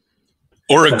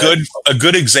 or a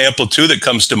good example too that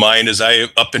comes to mind is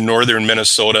up in northern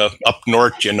Minnesota, up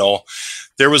north, you know,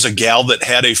 there was a gal that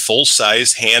had a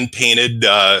full-size hand-painted,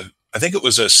 I think it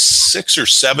was a 6 or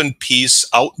 7 piece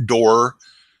outdoor,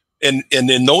 and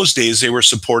in those days they were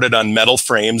supported on metal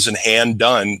frames and hand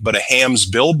done, but a Hams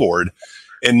billboard.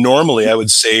 And normally I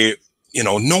would say, you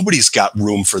know, nobody's got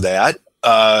room for that.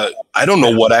 I don't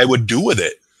know what I would do with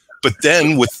it. But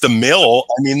then with the mill,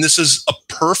 I mean, this is a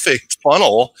perfect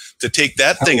funnel to take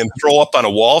that thing and throw up on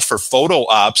a wall for photo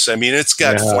ops. I mean, it's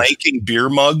got flanking beer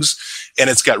mugs and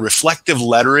it's got reflective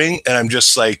lettering. And I'm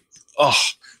just like, oh,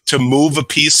 to move a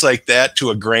piece like that to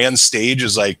a grand stage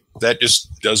is like, that just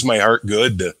does my heart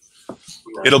good.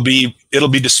 It'll be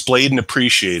displayed and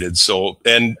appreciated. So,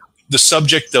 and the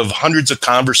subject of hundreds of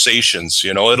conversations,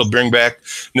 you know, it'll bring back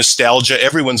nostalgia.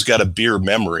 Everyone's got a beer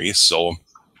memory. So.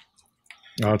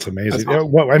 Oh, it's amazing.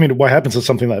 Awesome. I mean, what happens to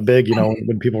something that big, you know,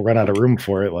 when people run out of room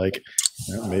for it? Like,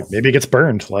 you know, maybe it gets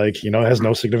burned. Like, you know, it has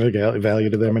no significant value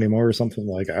to them anymore or something.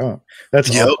 Like, I don't know.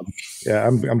 That's awesome. Yeah,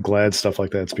 I'm glad stuff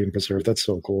like that's being preserved. That's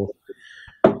so cool.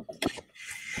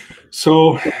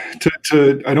 So,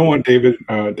 I don't want David.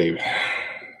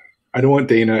 I don't want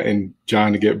Dana and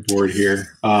John to get bored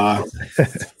here. No,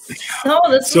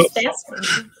 this is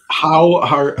fascinating.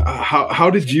 How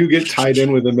did you get tied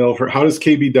in with the mill? How does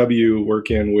KBW work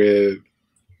in with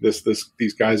this?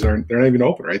 These guys they're not even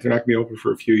open, right? They're not going to be open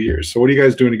for a few years. So what are you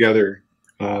guys doing together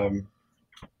for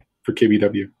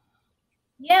KBW?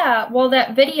 Yeah, well,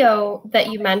 that video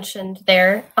that you mentioned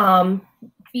there,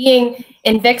 being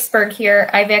in Vicksburg here,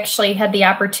 I've actually had the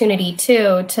opportunity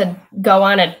to go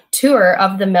on a tour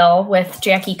of the mill with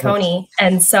Jackie Coney.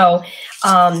 And so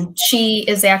she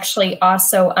is actually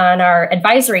also on our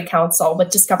advisory council with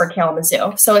Discover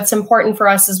Kalamazoo. So it's important for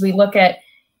us as we look at,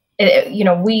 you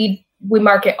know, we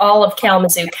market all of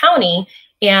Kalamazoo County,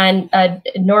 and an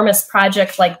enormous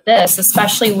project like this,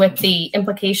 especially with the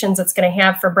implications it's going to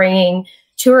have for bringing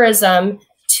tourism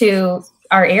to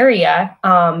our area,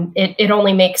 it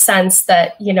only makes sense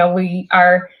that, you know, we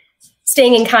are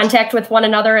staying in contact with one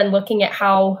another and looking at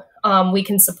how we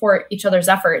can support each other's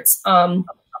efforts.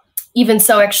 Even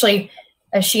so, actually,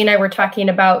 as she and I were talking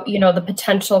about, you know, the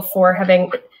potential for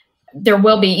there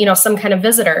will be, you know, some kind of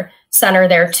visitor center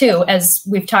there too, as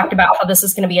we've talked about how this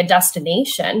is going to be a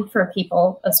destination for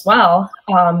people as well.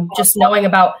 Just knowing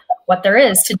about what there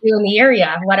is to do in the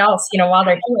area, what else, you know, while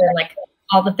they're here, like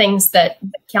all the things that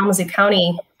Kalamazoo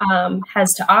County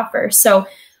has to offer. So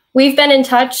we've been in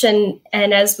touch, and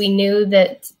as we knew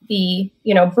that the,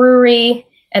 you know, brewery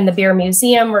and the beer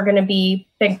museum were going to be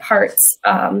big parts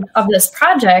of this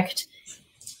project,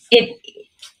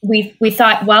 we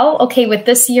thought, well, okay, with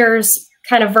this year's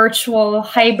kind of virtual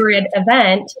hybrid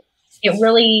event,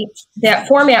 that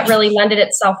format really lended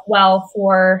itself well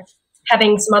for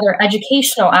having some other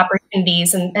educational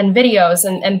opportunities and videos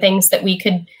and things that we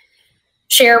could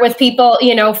share with people,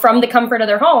 you know, from the comfort of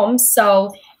their homes.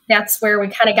 So that's where we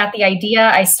kind of got the idea.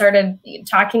 I started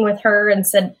talking with her and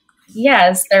said,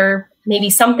 yes, there may be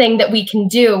something that we can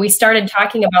do. We started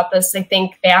talking about this, I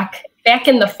think, back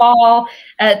in the fall,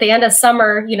 at the end of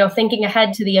summer, you know, thinking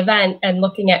ahead to the event and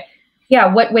looking at,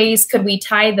 what ways could we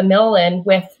tie the mill in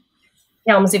with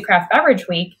Kalamazoo Craft Beverage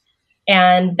Week?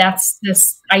 And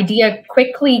this idea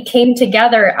quickly came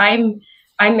together. I'm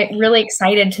really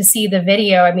excited to see the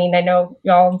video. I mean, I know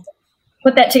y'all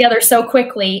put that together so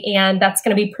quickly, and that's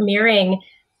going to be premiering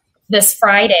this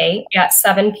Friday at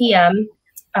 7 p.m.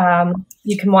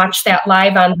 You can watch that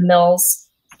live on the Mills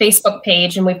Facebook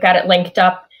page, and we've got it linked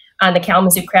up on the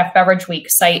Kalamazoo Craft Beverage Week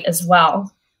site as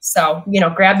well. So,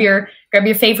 grab your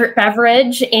favorite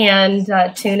beverage and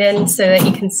tune in so that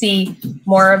you can see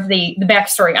more of the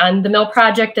backstory on the mill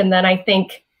project. And then I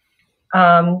think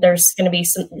there's going to be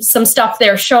some stuff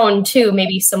there shown too,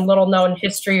 maybe some little known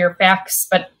history or facts,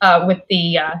 but with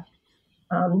the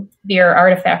beer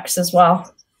artifacts as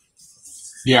well.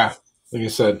 Yeah, like I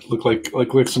said, look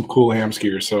like some cool ham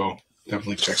skiers. So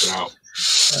definitely check it out.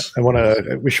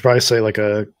 We should probably say like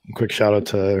a quick shout out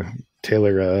to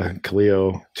Taylor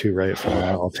Calillo too, right, from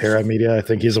Altera Media. I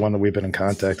think he's the one that we've been in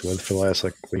contact with for the last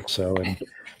week or so. And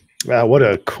what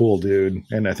a cool dude.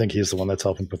 And I think he's the one that's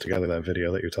helping put together that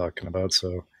video that you're talking about.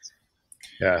 So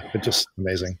yeah, it's just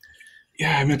amazing.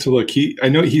 Yeah, I meant to look. I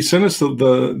know he sent us the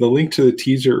link to the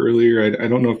teaser earlier. I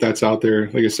don't know if that's out there.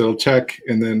 Like I said, I'll check,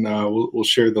 and then we'll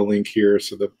share the link here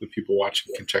so that the people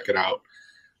watching can check it out.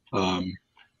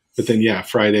 But then, yeah,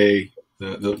 Friday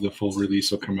the full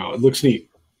release will come out. It looks neat.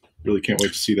 Really can't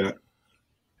wait to see that.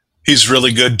 He's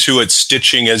really good too at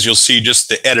stitching, as you'll see. Just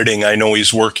the editing. I know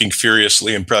he's working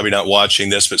furiously and probably not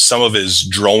watching this, but some of his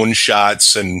drone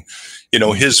shots and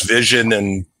his vision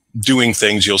and doing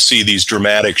things, you'll see these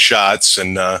dramatic shots,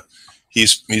 and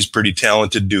he's pretty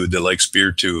talented dude that likes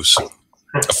beer too. So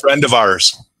a friend of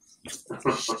ours.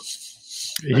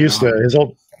 He used to his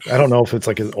old. I don't know if it's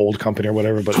like his old company or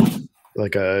whatever, but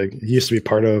like he used to be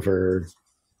part of or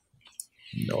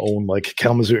own like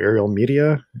Kalamazoo Aerial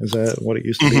Media. Is that what it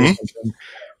used to be?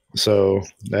 So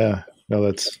yeah.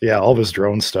 No, all of his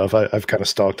drone stuff. I've kind of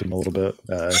stalked him a little bit.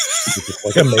 It's just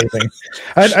like amazing.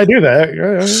 I do that.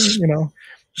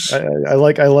 I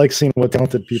like seeing what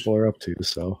talented people are up to.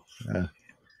 So,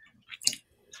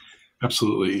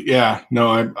 absolutely, yeah.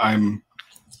 No, I'm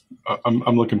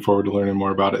looking forward to learning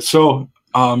more about it. So,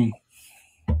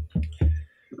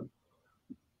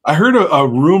 I heard a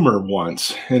rumor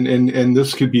once, and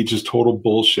this could be just total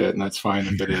bullshit, and that's fine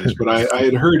if it is. But I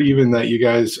had heard even that you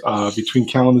guys between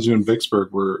Kalamazoo and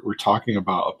Vicksburg were talking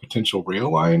about a potential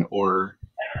rail line, or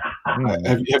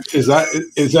is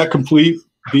that complete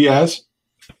BS?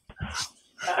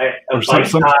 I've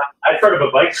heard of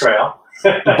a bike trail.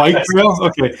 A bike trail?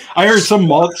 Okay. I heard some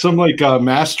like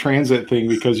mass transit thing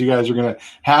because you guys are going to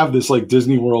have this like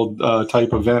Disney World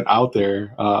type event out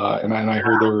there. And I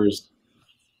heard there was.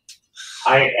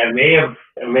 It may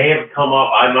have come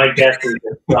up. My guess is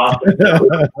it's not.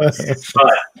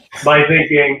 But my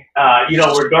thinking,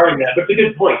 regarding that, but it's a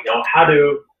good point. How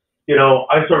do,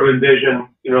 I sort of envision,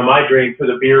 my dream for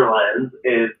the beer lens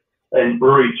is in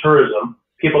brewery tourism.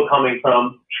 People coming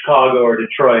from Chicago or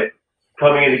Detroit,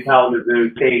 coming into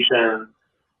Kalamazoo Station,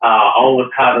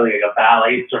 almost having like a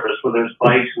valet service where there's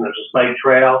bikes and there's a bike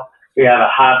trail. We have a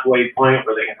halfway point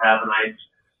where they can have a nice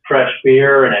fresh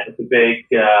beer, and it's a big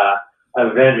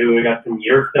event. We got some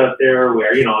yurts out there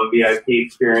where, a VIP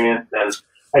experience. And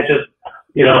I just,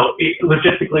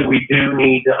 logistically, we do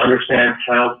need to understand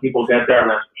how people get there,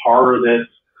 and that's part of this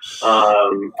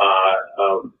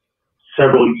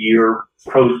several year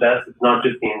process. It's not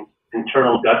just the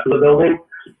internal guts of the building.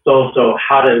 It's also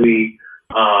how do we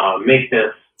make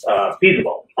this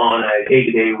feasible on a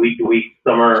day-to-day, week-to-week,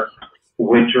 summer,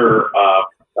 winter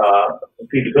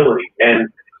feasibility. And,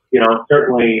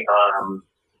 certainly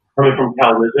coming from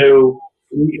Kalamazoo,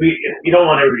 we don't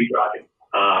want everybody driving.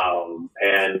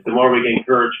 And the more we can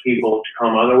encourage people to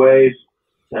come other ways,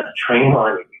 that train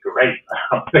line would be great.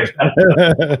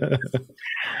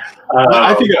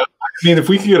 I think, if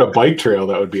we could get a bike trail,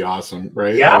 that would be awesome,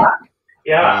 right? Yeah.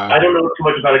 I don't know too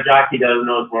much about it. Jackie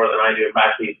knows more than I do.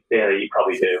 Actually, you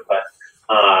probably do. But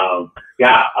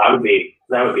that would be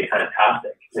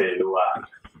fantastic to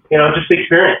just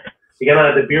experience.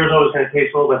 The beer's always going to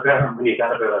taste a little bit better when you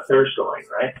got a bit of a thirst going,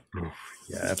 right?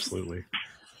 Yeah, absolutely.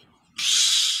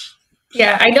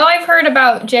 Yeah, I know I've heard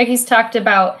about, Jackie's talked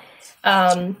about,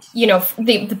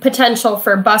 the potential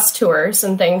for bus tours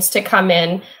and things to come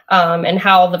in, and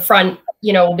how the front,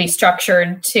 will be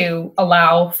structured to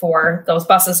allow for those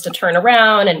buses to turn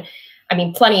around. And I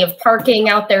mean, plenty of parking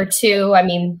out there too. I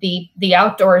mean, the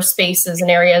outdoor spaces and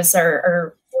areas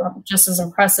are just as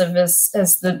impressive as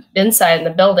the inside in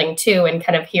the building too. And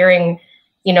kind of hearing,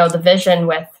 the vision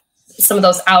with some of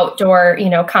those outdoor,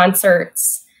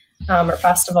 concerts, or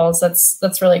festivals.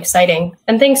 That's really exciting.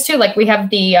 And things too, like we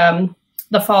have the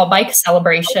fall bike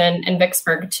celebration in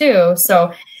Vicksburg too.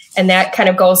 So, and that kind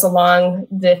of goes along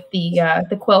with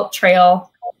the quilt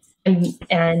trail,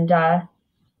 and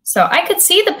so I could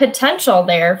see the potential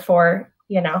there for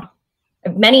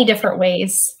many different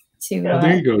ways to.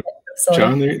 There you go.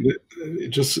 John, they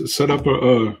just set up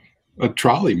a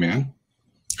trolley, man.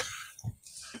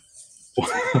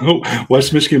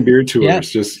 West Michigan Beer Tours,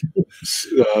 just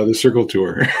the Circle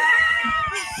Tour.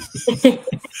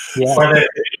 Or a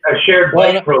shared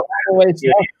bike program.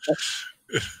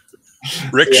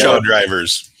 Rickshaw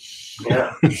drivers.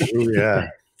 Yeah. Ooh, yeah.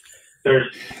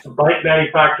 There's bike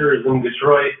manufacturers in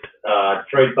Detroit,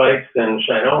 Detroit Bikes and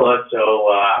Shinola. So,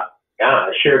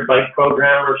 a shared bike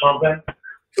program or something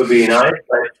would be nice.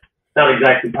 But not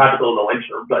exactly practical in the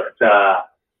winter, but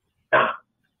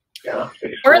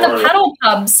Or the pedal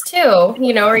pubs too,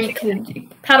 where you can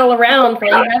pedal around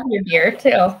while you have your beer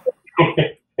too.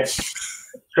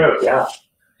 True, yeah.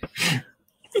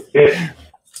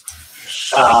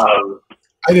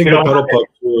 I think the pedal pub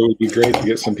tour would be great to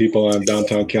get some people on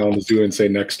downtown Kalamazoo and say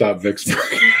next stop Vicksburg.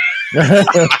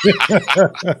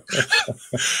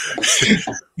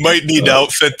 Might need to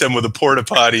outfit them with a porta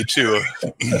potty too.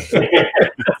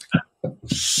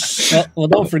 Well,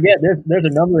 don't forget there's a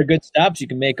number of good stops you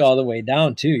can make all the way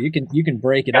down too. You can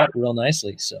break it up real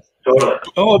nicely. So. Totally.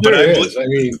 Oh, there it is. I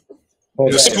mean,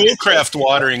 the Schoolcraft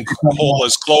watering hole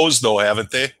is closed though,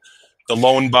 haven't they? The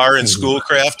Lone Bar in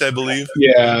Schoolcraft, I believe.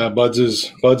 Yeah, Buds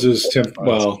is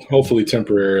hopefully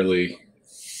temporarily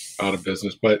out of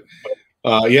business, but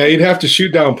you'd have to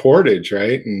shoot down Portage,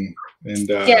 right? And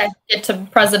get to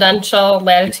Presidential,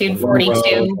 latitude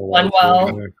 42, one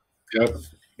well. Yep.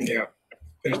 Yeah.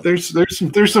 There's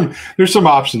some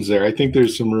options there. I think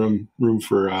there's some room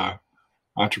for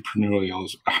entrepreneurial.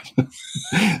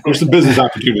 There's some business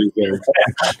opportunities there.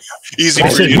 Easy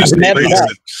for you to say.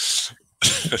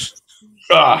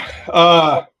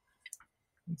 Let's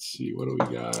see, what do we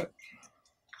got?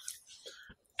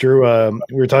 Drew,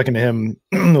 we were talking to him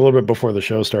a little bit before the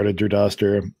show started. Drew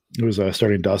Doster, who's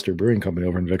starting Doster Brewing Company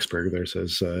over in Vicksburg. There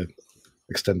says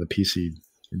extend the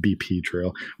BP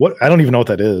trail. What? I don't even know what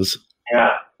that is.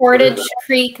 Yeah. Portage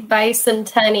Creek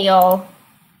Bicentennial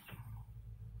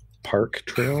Park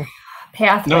Trail.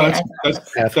 Pathway. No,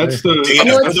 that's the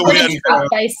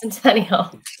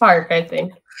Bicentennial Park, I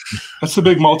think. That's the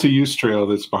big multi-use trail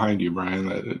that's behind you,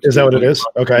 Brian. Is that what it is?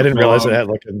 Okay, I didn't realize it had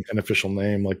like an official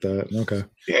name like that. Okay.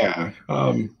 Yeah.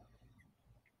 I'm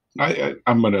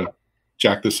gonna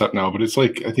jack this up now, but it's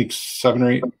like I think 7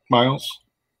 or 8 miles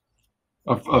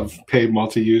of paved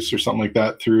multi-use or something like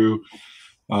that through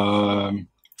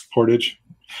Portage.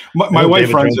 My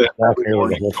wife runs it every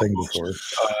morning. The whole thing before.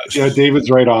 David's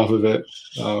right off of it.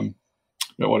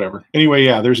 But whatever. Anyway,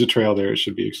 there's a trail there. It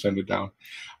should be extended down.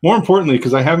 More importantly,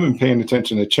 because I haven't been paying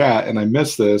attention to chat and I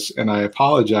missed this, and I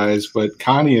apologize. But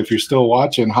Connie, if you're still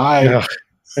watching, hi. Yeah.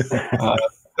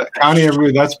 Connie,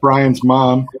 everybody, that's Brian's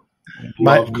mom.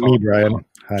 Me, Brian.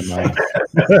 Hi, Mom.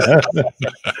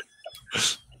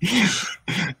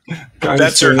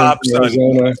 That's her hop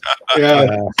son.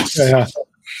 Yeah.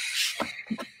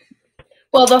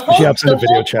 Well, the whole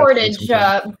Portage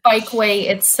bikeway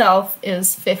itself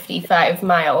is 55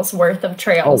 miles worth of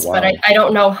trails, but I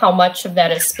don't know how much of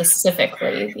that is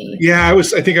specifically the. Yeah, I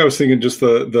was thinking just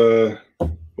the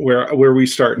where we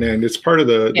start and end. It's part of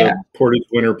the Portage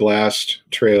Winter Blast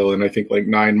Trail, and I think like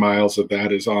 9 miles of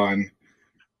that is on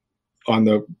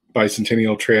the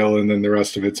Bicentennial Trail, and then the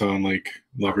rest of it's on like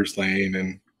Lover's Lane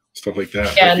and stuff like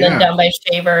that. Yeah, and then down by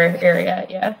Shaver area.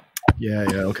 Yeah. Yeah.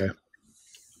 Okay.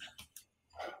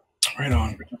 Right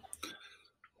on.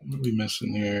 What are we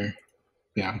missing here?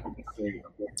 Yeah. There you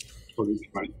go.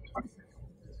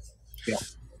 Yeah.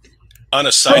 On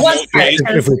a side note,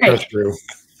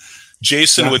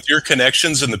 Jason, with your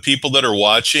connections and the people that are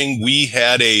watching, we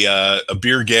had a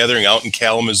beer gathering out in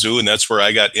Kalamazoo, and that's where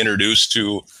I got introduced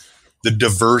to the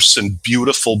diverse and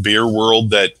beautiful beer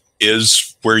world that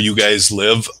is where you guys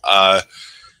live.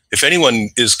 If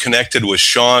anyone is connected with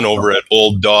Sean over at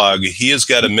Old Dog, he has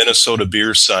got a Minnesota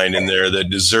beer sign in there that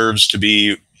deserves to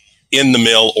be in the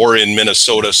mill or in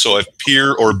Minnesota. So if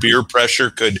peer or beer pressure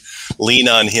could lean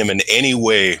on him in any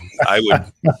way, I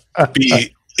would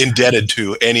be indebted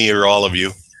to any or all of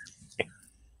you.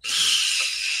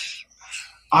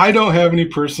 I don't have any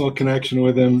personal connection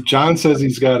with him. John says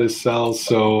he's got his cell,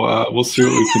 so we'll see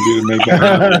what we can do to make that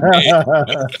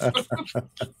happen.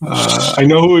 I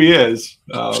know who he is.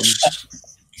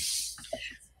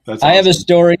 That's I have a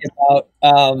story about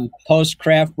post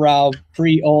Craft Brow,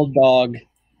 pre Old Dog,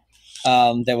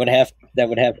 that would have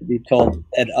to be told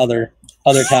at other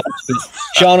times. But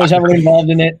Sean was heavily involved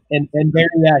in it, and Barry,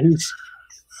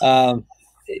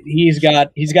 he's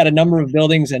got a number of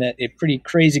buildings and a pretty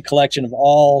crazy collection of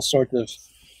all sorts of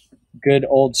good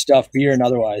old stuff, beer and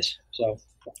otherwise. So,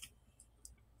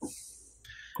 well,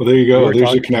 there you go.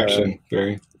 There's a connection,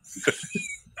 Barry.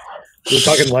 We were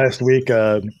talking last week.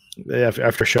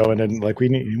 after show, and then like we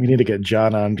need to get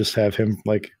John on, just have him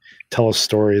like tell us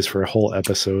stories for a whole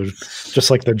episode,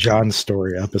 just like the John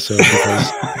story episode,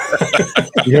 because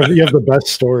you have the best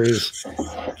stories.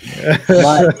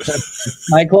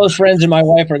 My close friends and my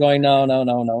wife are going, no.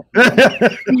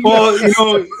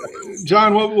 Well,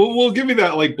 John, we'll give you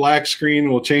that like black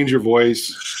screen. We'll change your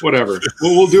voice, whatever.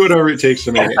 We'll do whatever it takes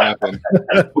to make it happen.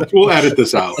 We'll edit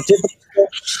this out.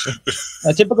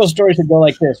 A typical story should go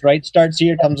like this, right? Starts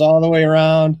here, comes all the way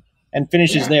around, and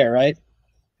finishes there, right?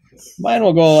 Mine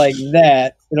will go like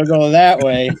that. It'll go that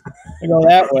way. It'll go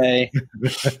that way.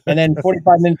 And then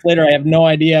 45 minutes later, I have no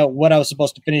idea what I was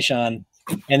supposed to finish on.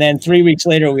 And then 3 weeks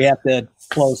later, we have to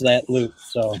close that loop.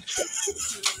 So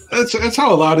that's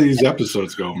how a lot of these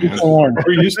episodes go, man.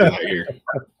 We're used to that here.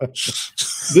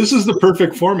 This is the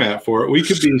perfect format for it. We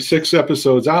could be 6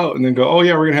 episodes out and then go, oh,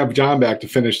 yeah, we're going to have John back to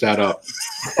finish that up.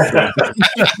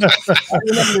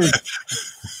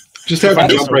 Just have him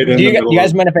jump right in. Do you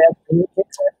guys mind if I ask?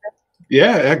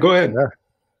 Yeah, go ahead.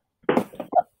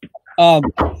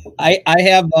 I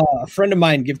have a friend of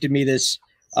mine gifted me this.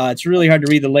 It's really hard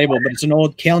to read the label, but it's an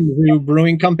old Kalamazoo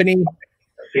Brewing Company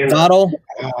bottle.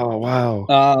 Oh,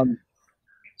 wow.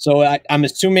 So I'm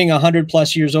assuming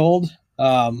 100+ years old.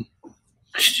 I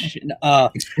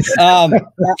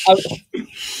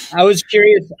was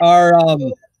curious,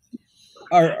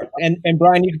 and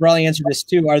Brian, you could probably answer this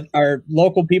too. Are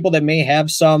local people that may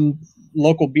have some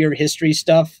local beer history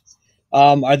stuff,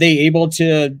 are they able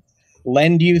to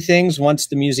lend you things once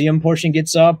the museum portion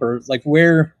gets up, or like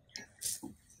where?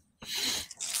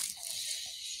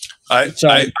 I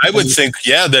would think,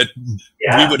 that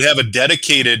we would have a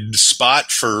dedicated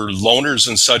spot for loaners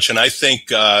and such. And I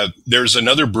think there's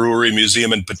another brewery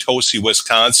museum in Potosi,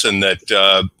 Wisconsin,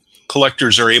 that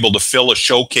collectors are able to fill a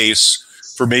showcase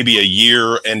for maybe a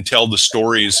year and tell the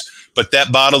stories. But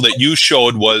that bottle that you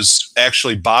showed was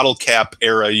actually bottle cap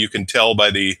era. You can tell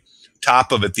by the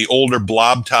top of it, the older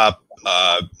blob top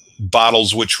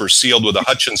bottles, which were sealed with a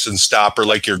Hutchinson stopper,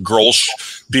 like your Grolsch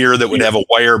beer that would have a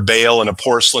wire bail and a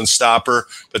porcelain stopper.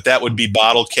 But that would be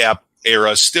bottle cap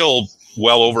era, still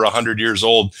well over 100 years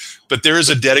old. But there is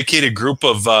a dedicated group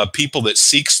of people that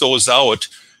seeks those out.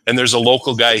 And there's a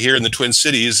local guy here in the Twin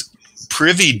Cities,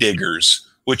 Privy Diggers,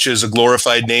 which is a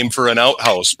glorified name for an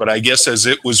outhouse. But I guess as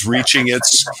it was reaching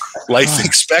its life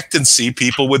expectancy,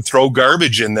 people would throw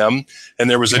garbage in them. And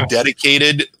there was a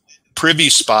dedicated privy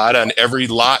spot on every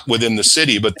lot within the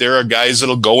city. But there are guys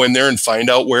that'll go in there and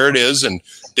find out where it is and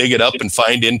dig it up and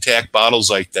find intact bottles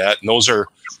like that. And those are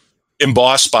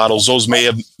embossed bottles. Those may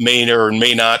or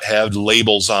may not have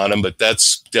labels on them, but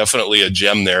that's definitely a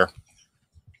gem there.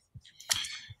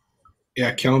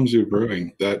 Yeah, Kalamazoo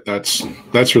Brewing. That's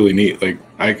really neat. Like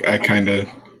I kind of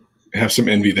have some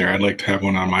envy there. I'd like to have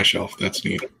one on my shelf. That's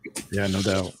neat. Yeah, no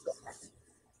doubt.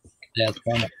 Yeah, it's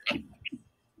fun.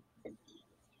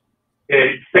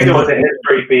 Sticking with the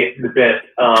history bit,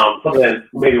 something that's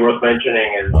maybe worth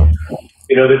mentioning is,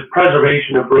 this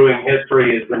preservation of brewing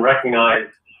history has been recognized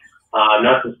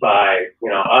not just by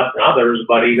us and others,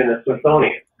 but even the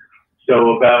Smithsonian.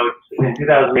 So about in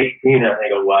 2018, I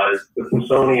think it was, the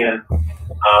Smithsonian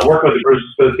worked with the Brewers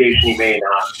Association. You may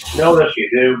not know this, you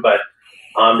do, but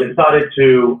they decided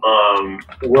to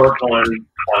work on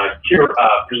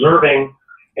preserving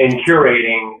and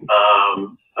curating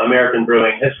American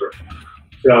brewing history.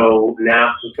 So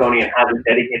now Smithsonian has a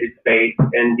dedicated space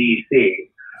in DC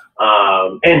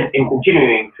and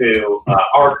continuing to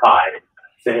archive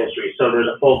the history. So there's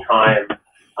a full-time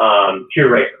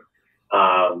curator.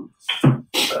 Now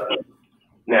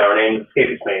her name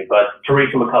escapes me, but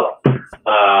Teresa McCullough.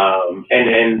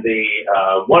 And the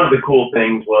one of the cool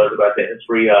things was about the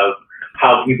history of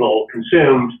how people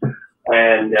consumed.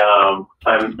 And I'm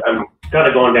kind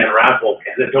of going down a rabbit hole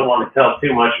because I don't want to tell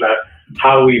too much about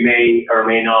how we may or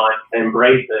may not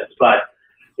embrace this. But,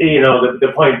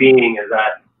 the point being is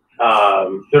that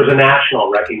there's a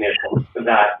national recognition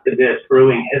that this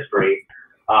brewing history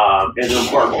is an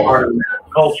important part of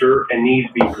American culture and needs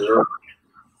to be preserved.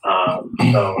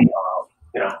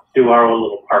 Do our own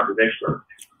little part of Vicksburg.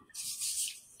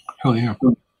 Hell yeah.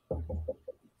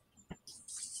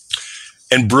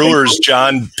 And brewers,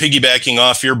 John, piggybacking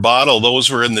off your bottle, those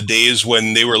were in the days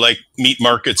when they were like meat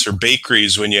markets or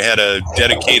bakeries, when you had a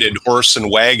dedicated horse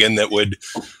and wagon that would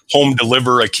home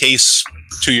deliver a case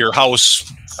to your house.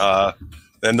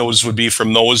 And those would be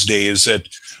from those days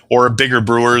or bigger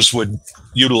brewers would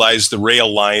utilize the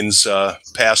rail lines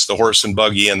past the horse and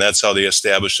buggy, and that's how they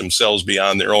established themselves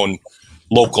beyond their own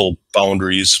local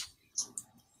boundaries.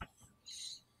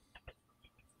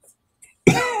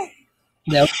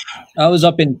 Yeah, I was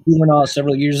up in Keweenaw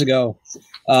several years ago,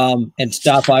 and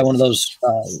stop by one of those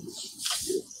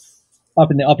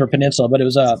up in the Upper Peninsula. But it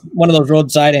was one of those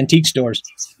roadside antique stores,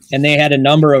 and they had a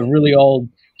number of really old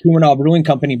Keweenaw Brewing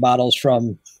Company bottles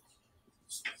from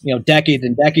decades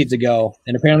and decades ago.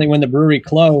 And apparently, when the brewery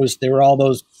closed, there were all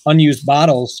those unused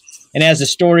bottles. And as the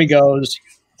story goes,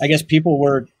 I guess people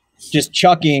were just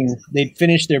chucking. They'd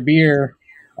finish their beer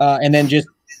and then just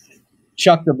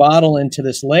chuck the bottle into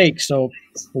this lake. So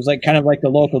it was kind of like the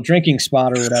local drinking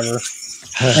spot or whatever.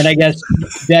 And I guess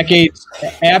decades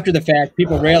after the fact,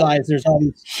 people realized there's all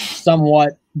these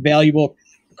somewhat valuable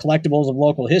collectibles of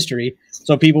local history.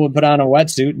 So people would put on a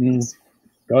wetsuit and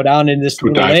go down in this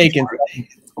little lake and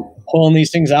pulling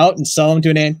these things out and sell them to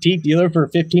an antique dealer for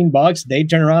 $15. They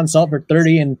turn around and sell it for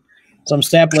 $30, and some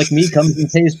sap like me comes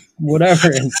and pays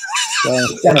whatever.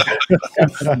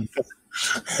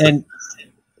 And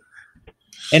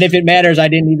and if it matters, I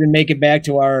didn't even make it back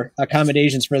to our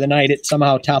accommodations for the night. It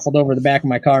somehow toppled over the back of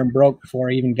my car and broke before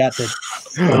I even got to.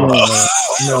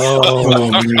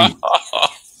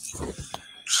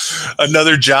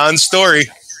 Another John story.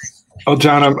 Oh,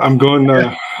 John, I'm going.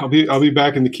 I'll be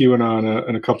back in the Keweenaw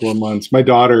in a couple of months. My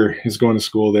daughter is going to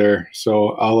school there,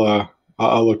 so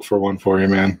I'll look for one for you,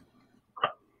 man.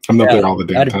 I'm not there all the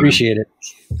damn time. I'd appreciate it.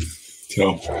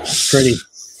 So pretty.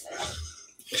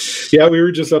 Yeah, we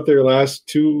were just up there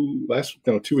 2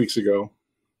 weeks ago.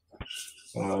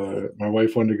 My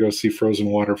wife wanted to go see Frozen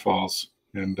Waterfalls,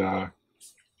 and I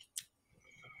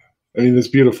mean it's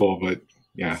beautiful, but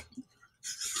yeah.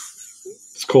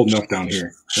 It's cold enough down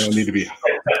here. I don't need to be.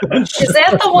 Is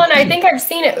that the one? I think I've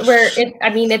seen it where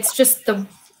it's just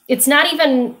it's not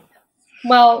even,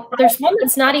 there's one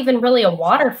that's not even really a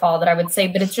waterfall that I would say,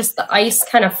 but it's just the ice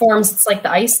kind of forms. It's like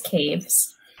the ice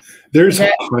caves. There's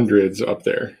hundreds up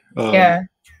there. Yeah.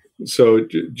 So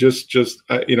just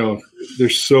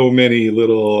there's so many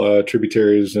little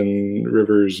tributaries and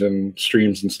rivers and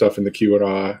streams and stuff in the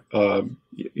Keweenaw,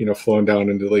 flowing down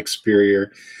into Lake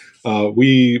Superior.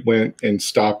 We went and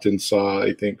stopped and saw,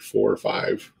 I think, 4 or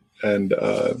 5. And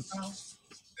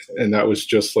that was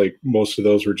just most of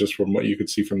those were just from what you could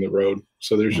see from the road.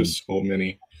 So there's just so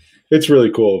many. It's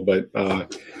really cool. But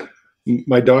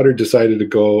my daughter decided to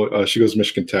go. She goes to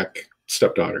Michigan Tech,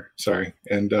 stepdaughter, sorry.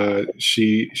 And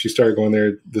she started going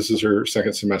there. This is her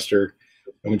second semester.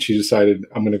 And when she decided,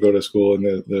 I'm going to go to school in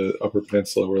the Upper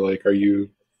Peninsula, we're like,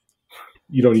 you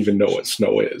don't even know what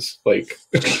snow is. When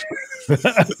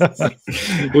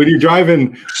you're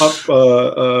driving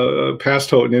up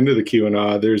past Houghton into the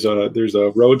Keweenaw, there's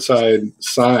a roadside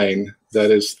sign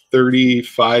that is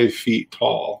 35 feet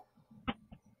tall,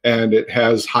 and it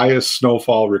has highest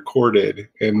snowfall recorded,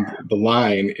 and the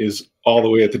line is all the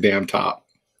way at the damn top.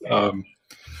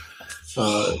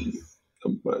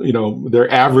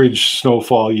 Their average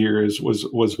snowfall year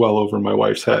was well over my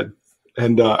wife's head.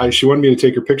 And she wanted me to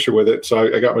take her picture with it. So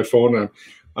I got my phone and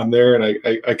I'm there, and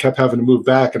I kept having to move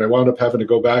back, and I wound up having to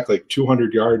go back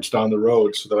 200 yards down the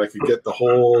road so that I could get the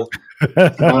whole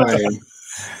line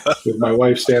with my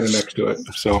wife standing next to it.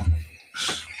 So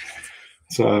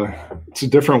it's a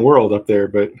different world up there.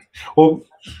 But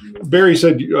Barry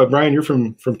said, Brian, you're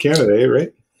from Canada,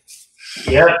 right?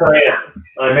 Yes, I am.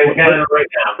 I'm in Canada right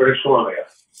now, British Columbia.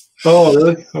 Oh,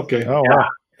 really? Okay. Oh, wow.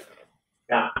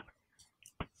 Yeah.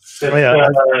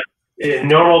 In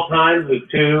normal times, a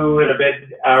 2 and a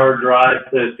bit hour drive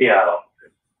to Seattle,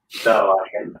 so I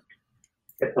can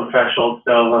get some fresh old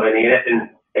snow when I need it.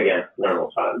 And again, normal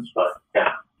times, but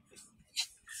yeah.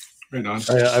 Right on.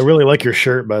 I really like your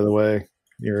shirt, by the way.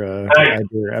 Your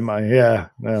MI, yeah.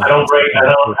 No. I don't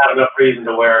have enough reason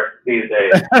to wear it these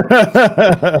days.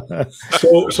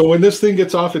 So when this thing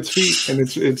gets off its feet and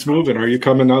it's moving, are you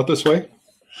coming out this way?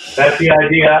 That's the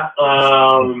idea.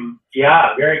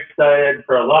 Yeah, very excited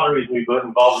for a lot of reasons we got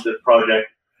involved with this project.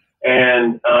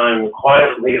 And I'm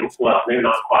quietly, well, maybe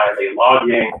not quietly,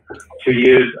 logging to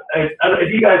use. Have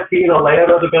you guys seen a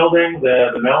layout of the building,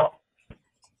 the mill?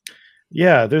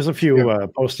 Yeah, there's a few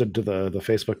posted to the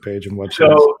Facebook page and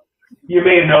website. So you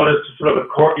may have noticed sort of a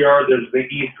courtyard. There's the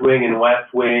east wing and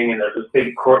west wing, and there's this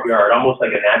big courtyard, almost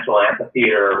like a natural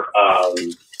amphitheater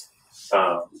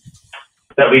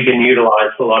that we can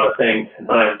utilize for a lot of things.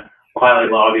 And I'm quietly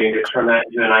logging to turn that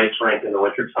into an ice rink in the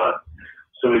wintertime,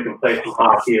 so we can play some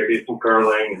hockey or do some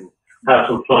curling and have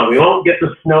some fun. We won't get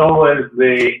the snow as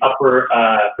the Upper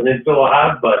Peninsula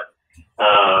has, but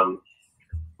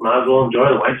might as well enjoy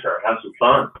the winter, have some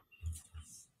fun.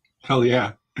 Hell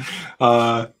yeah.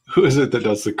 Who is it that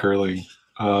does the curling?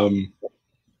 There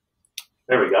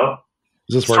we go.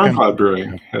 Is this working? Stormcloud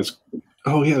Brewing has.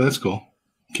 Oh yeah, that's cool.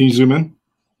 Can you zoom in?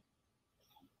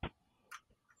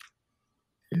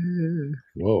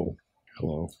 Whoa.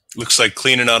 Hello. Looks like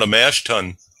cleaning out a mash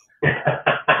tun.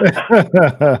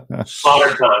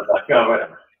 Slaughter tons,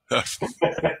 whatever.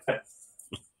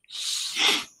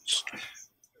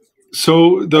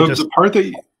 So the part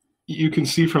that you can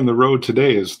see from the road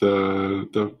today is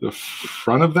the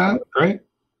front of that, right?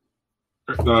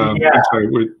 Yeah.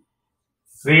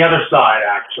 The other side,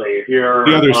 actually. If you're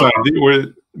the other side, where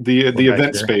the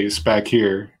event space back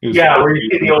here is where you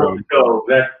see the old stove.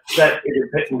 That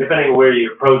depending on where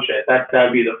you approach it,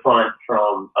 that'd be the front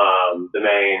from the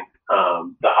main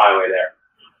the highway there.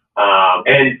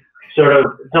 And sort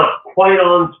of, it's not quite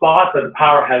on spot, but the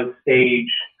powerhouse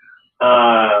stage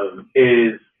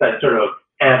is that sort of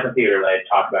amphitheater that I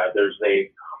talked about. There's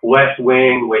the west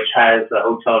wing, which has the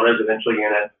hotel residential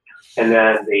unit, and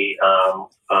then the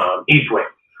east wing,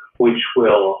 which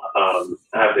will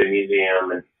have the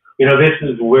museum. And, this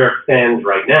is where it stands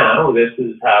right now. This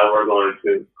is how we're going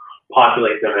to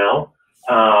populate the mill.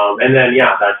 And then,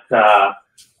 that's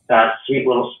that sweet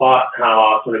little spot. How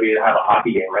awesome it'd be to have a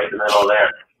hockey game right in the middle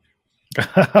there.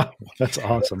 That's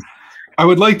awesome. I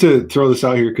would like to throw this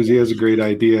out here because he has a great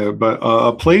idea, but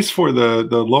a place for the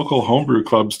local homebrew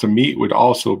clubs to meet would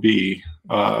also be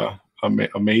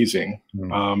amazing.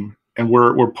 And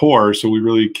we're poor, so we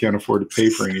really can't afford to pay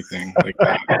for anything like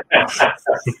that.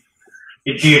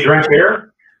 Do you drink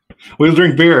beer? We'll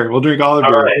drink beer. We'll drink all the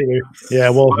beer. Right. Yeah,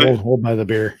 we'll buy the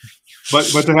beer. But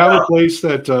to have a place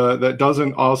that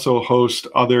doesn't also host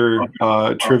other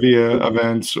trivia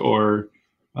events or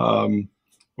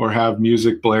have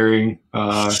music blaring,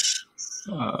 we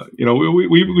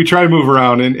try to move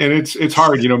around, and it's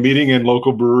hard, meeting in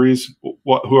local breweries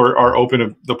who are open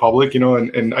to the public,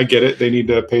 and I get it. They need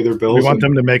to pay their bills. We want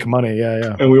them to make money.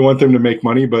 Yeah. And we want them to make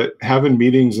money, but having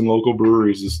meetings in local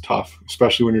breweries is tough,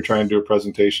 especially when you're trying to do a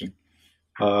presentation.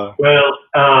 I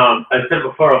said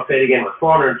before, I'll say it again, with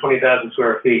 420,000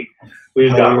 square feet,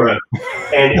 we've got room.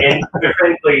 And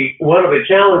frankly, one of the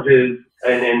challenges,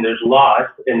 and there's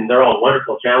lots, and they're all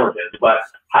wonderful challenges, but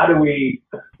how do we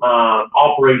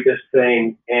operate this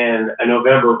thing in a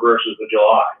November versus a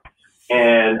July?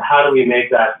 And how do we make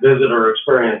that visitor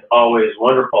experience always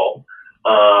wonderful?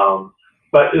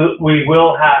 But we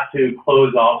will have to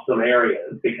close off some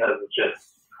areas because it's just,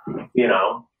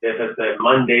 if it's a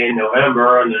Monday in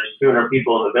November and there's 200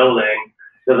 people in the building,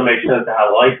 it doesn't make sense to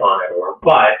have lights on everywhere.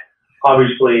 But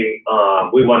obviously,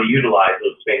 we want to utilize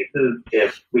those spaces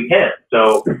if we can.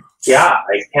 So,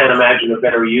 I can't imagine a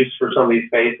better use for some of these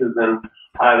spaces than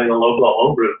having a local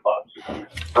homebrew clubs.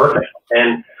 Perfect.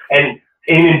 And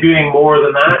in doing more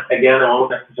than that, again, I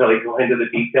won't necessarily go into the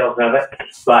details of it,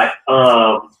 but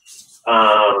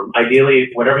ideally,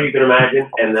 whatever you can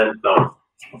imagine, and then some.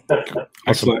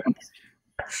 Excellent.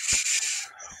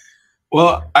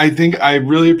 Well, I think I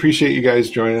really appreciate you guys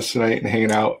joining us tonight and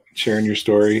hanging out, sharing your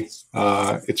story.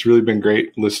 It's really been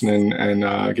great listening and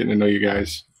getting to know you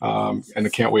guys. And I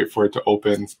can't wait for it to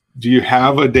open. Do you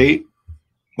have a date,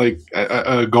 like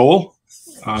a goal?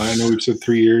 I know we've said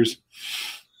 3 years.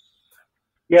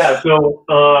 Yeah, so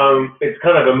it's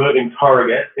kind of a moving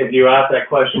target. If you asked that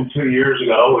question 2 years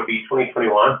ago, it would be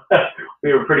 2021.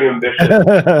 We were pretty ambitious at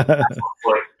that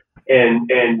point. And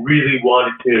really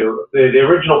wanted to. The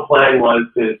original plan was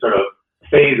to sort of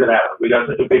phase it out. We got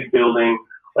such a big building.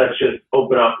 Let's just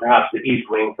open up perhaps the east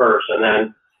wing first and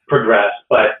then progress.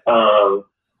 But the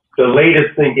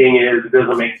latest thinking is it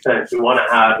doesn't make sense. We want to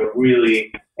have a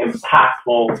really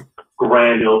impactful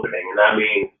grand opening, and that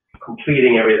means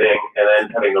completing everything and then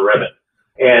cutting the ribbon.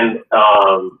 And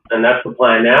that's the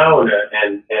plan now.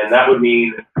 And that would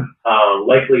mean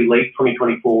likely late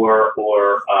 2024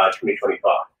 or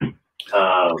 2025.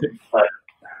 But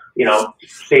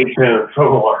stay tuned for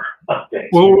more updates.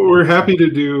 Well, we're happy to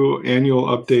do annual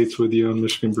updates with you on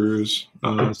Michigan Brews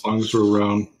as long as we're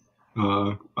around.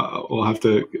 We'll have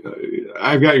to.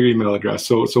 I've got your email address,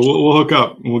 so we'll hook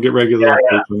up and we'll get regular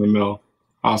updates from the mill.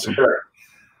 Awesome. For sure.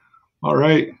 All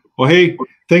right. Well, hey,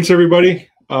 thanks everybody.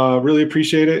 Really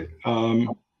appreciate it. And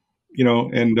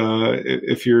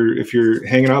if you're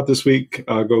hanging out this week,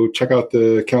 go check out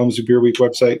the Kalamazoo Beer Week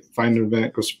website, find an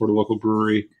event, go support a local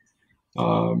brewery.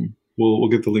 We'll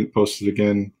get the link posted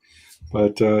again.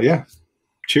 But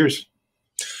cheers.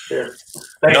 Cheers.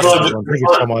 Thank you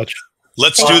so much.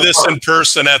 Let's do this in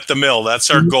person at the mill. That's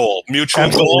our goal.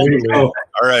 Mutual goal. All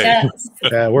right. Yes.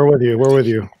 Yeah, we're with you.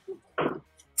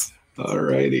 All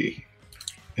righty.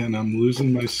 And I'm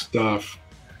losing my stuff.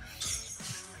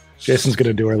 Jason's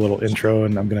gonna do our little intro,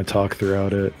 and I'm gonna talk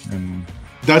throughout it. And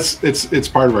it's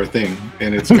part of our thing,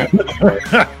 and it's kind of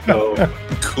so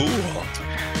cool.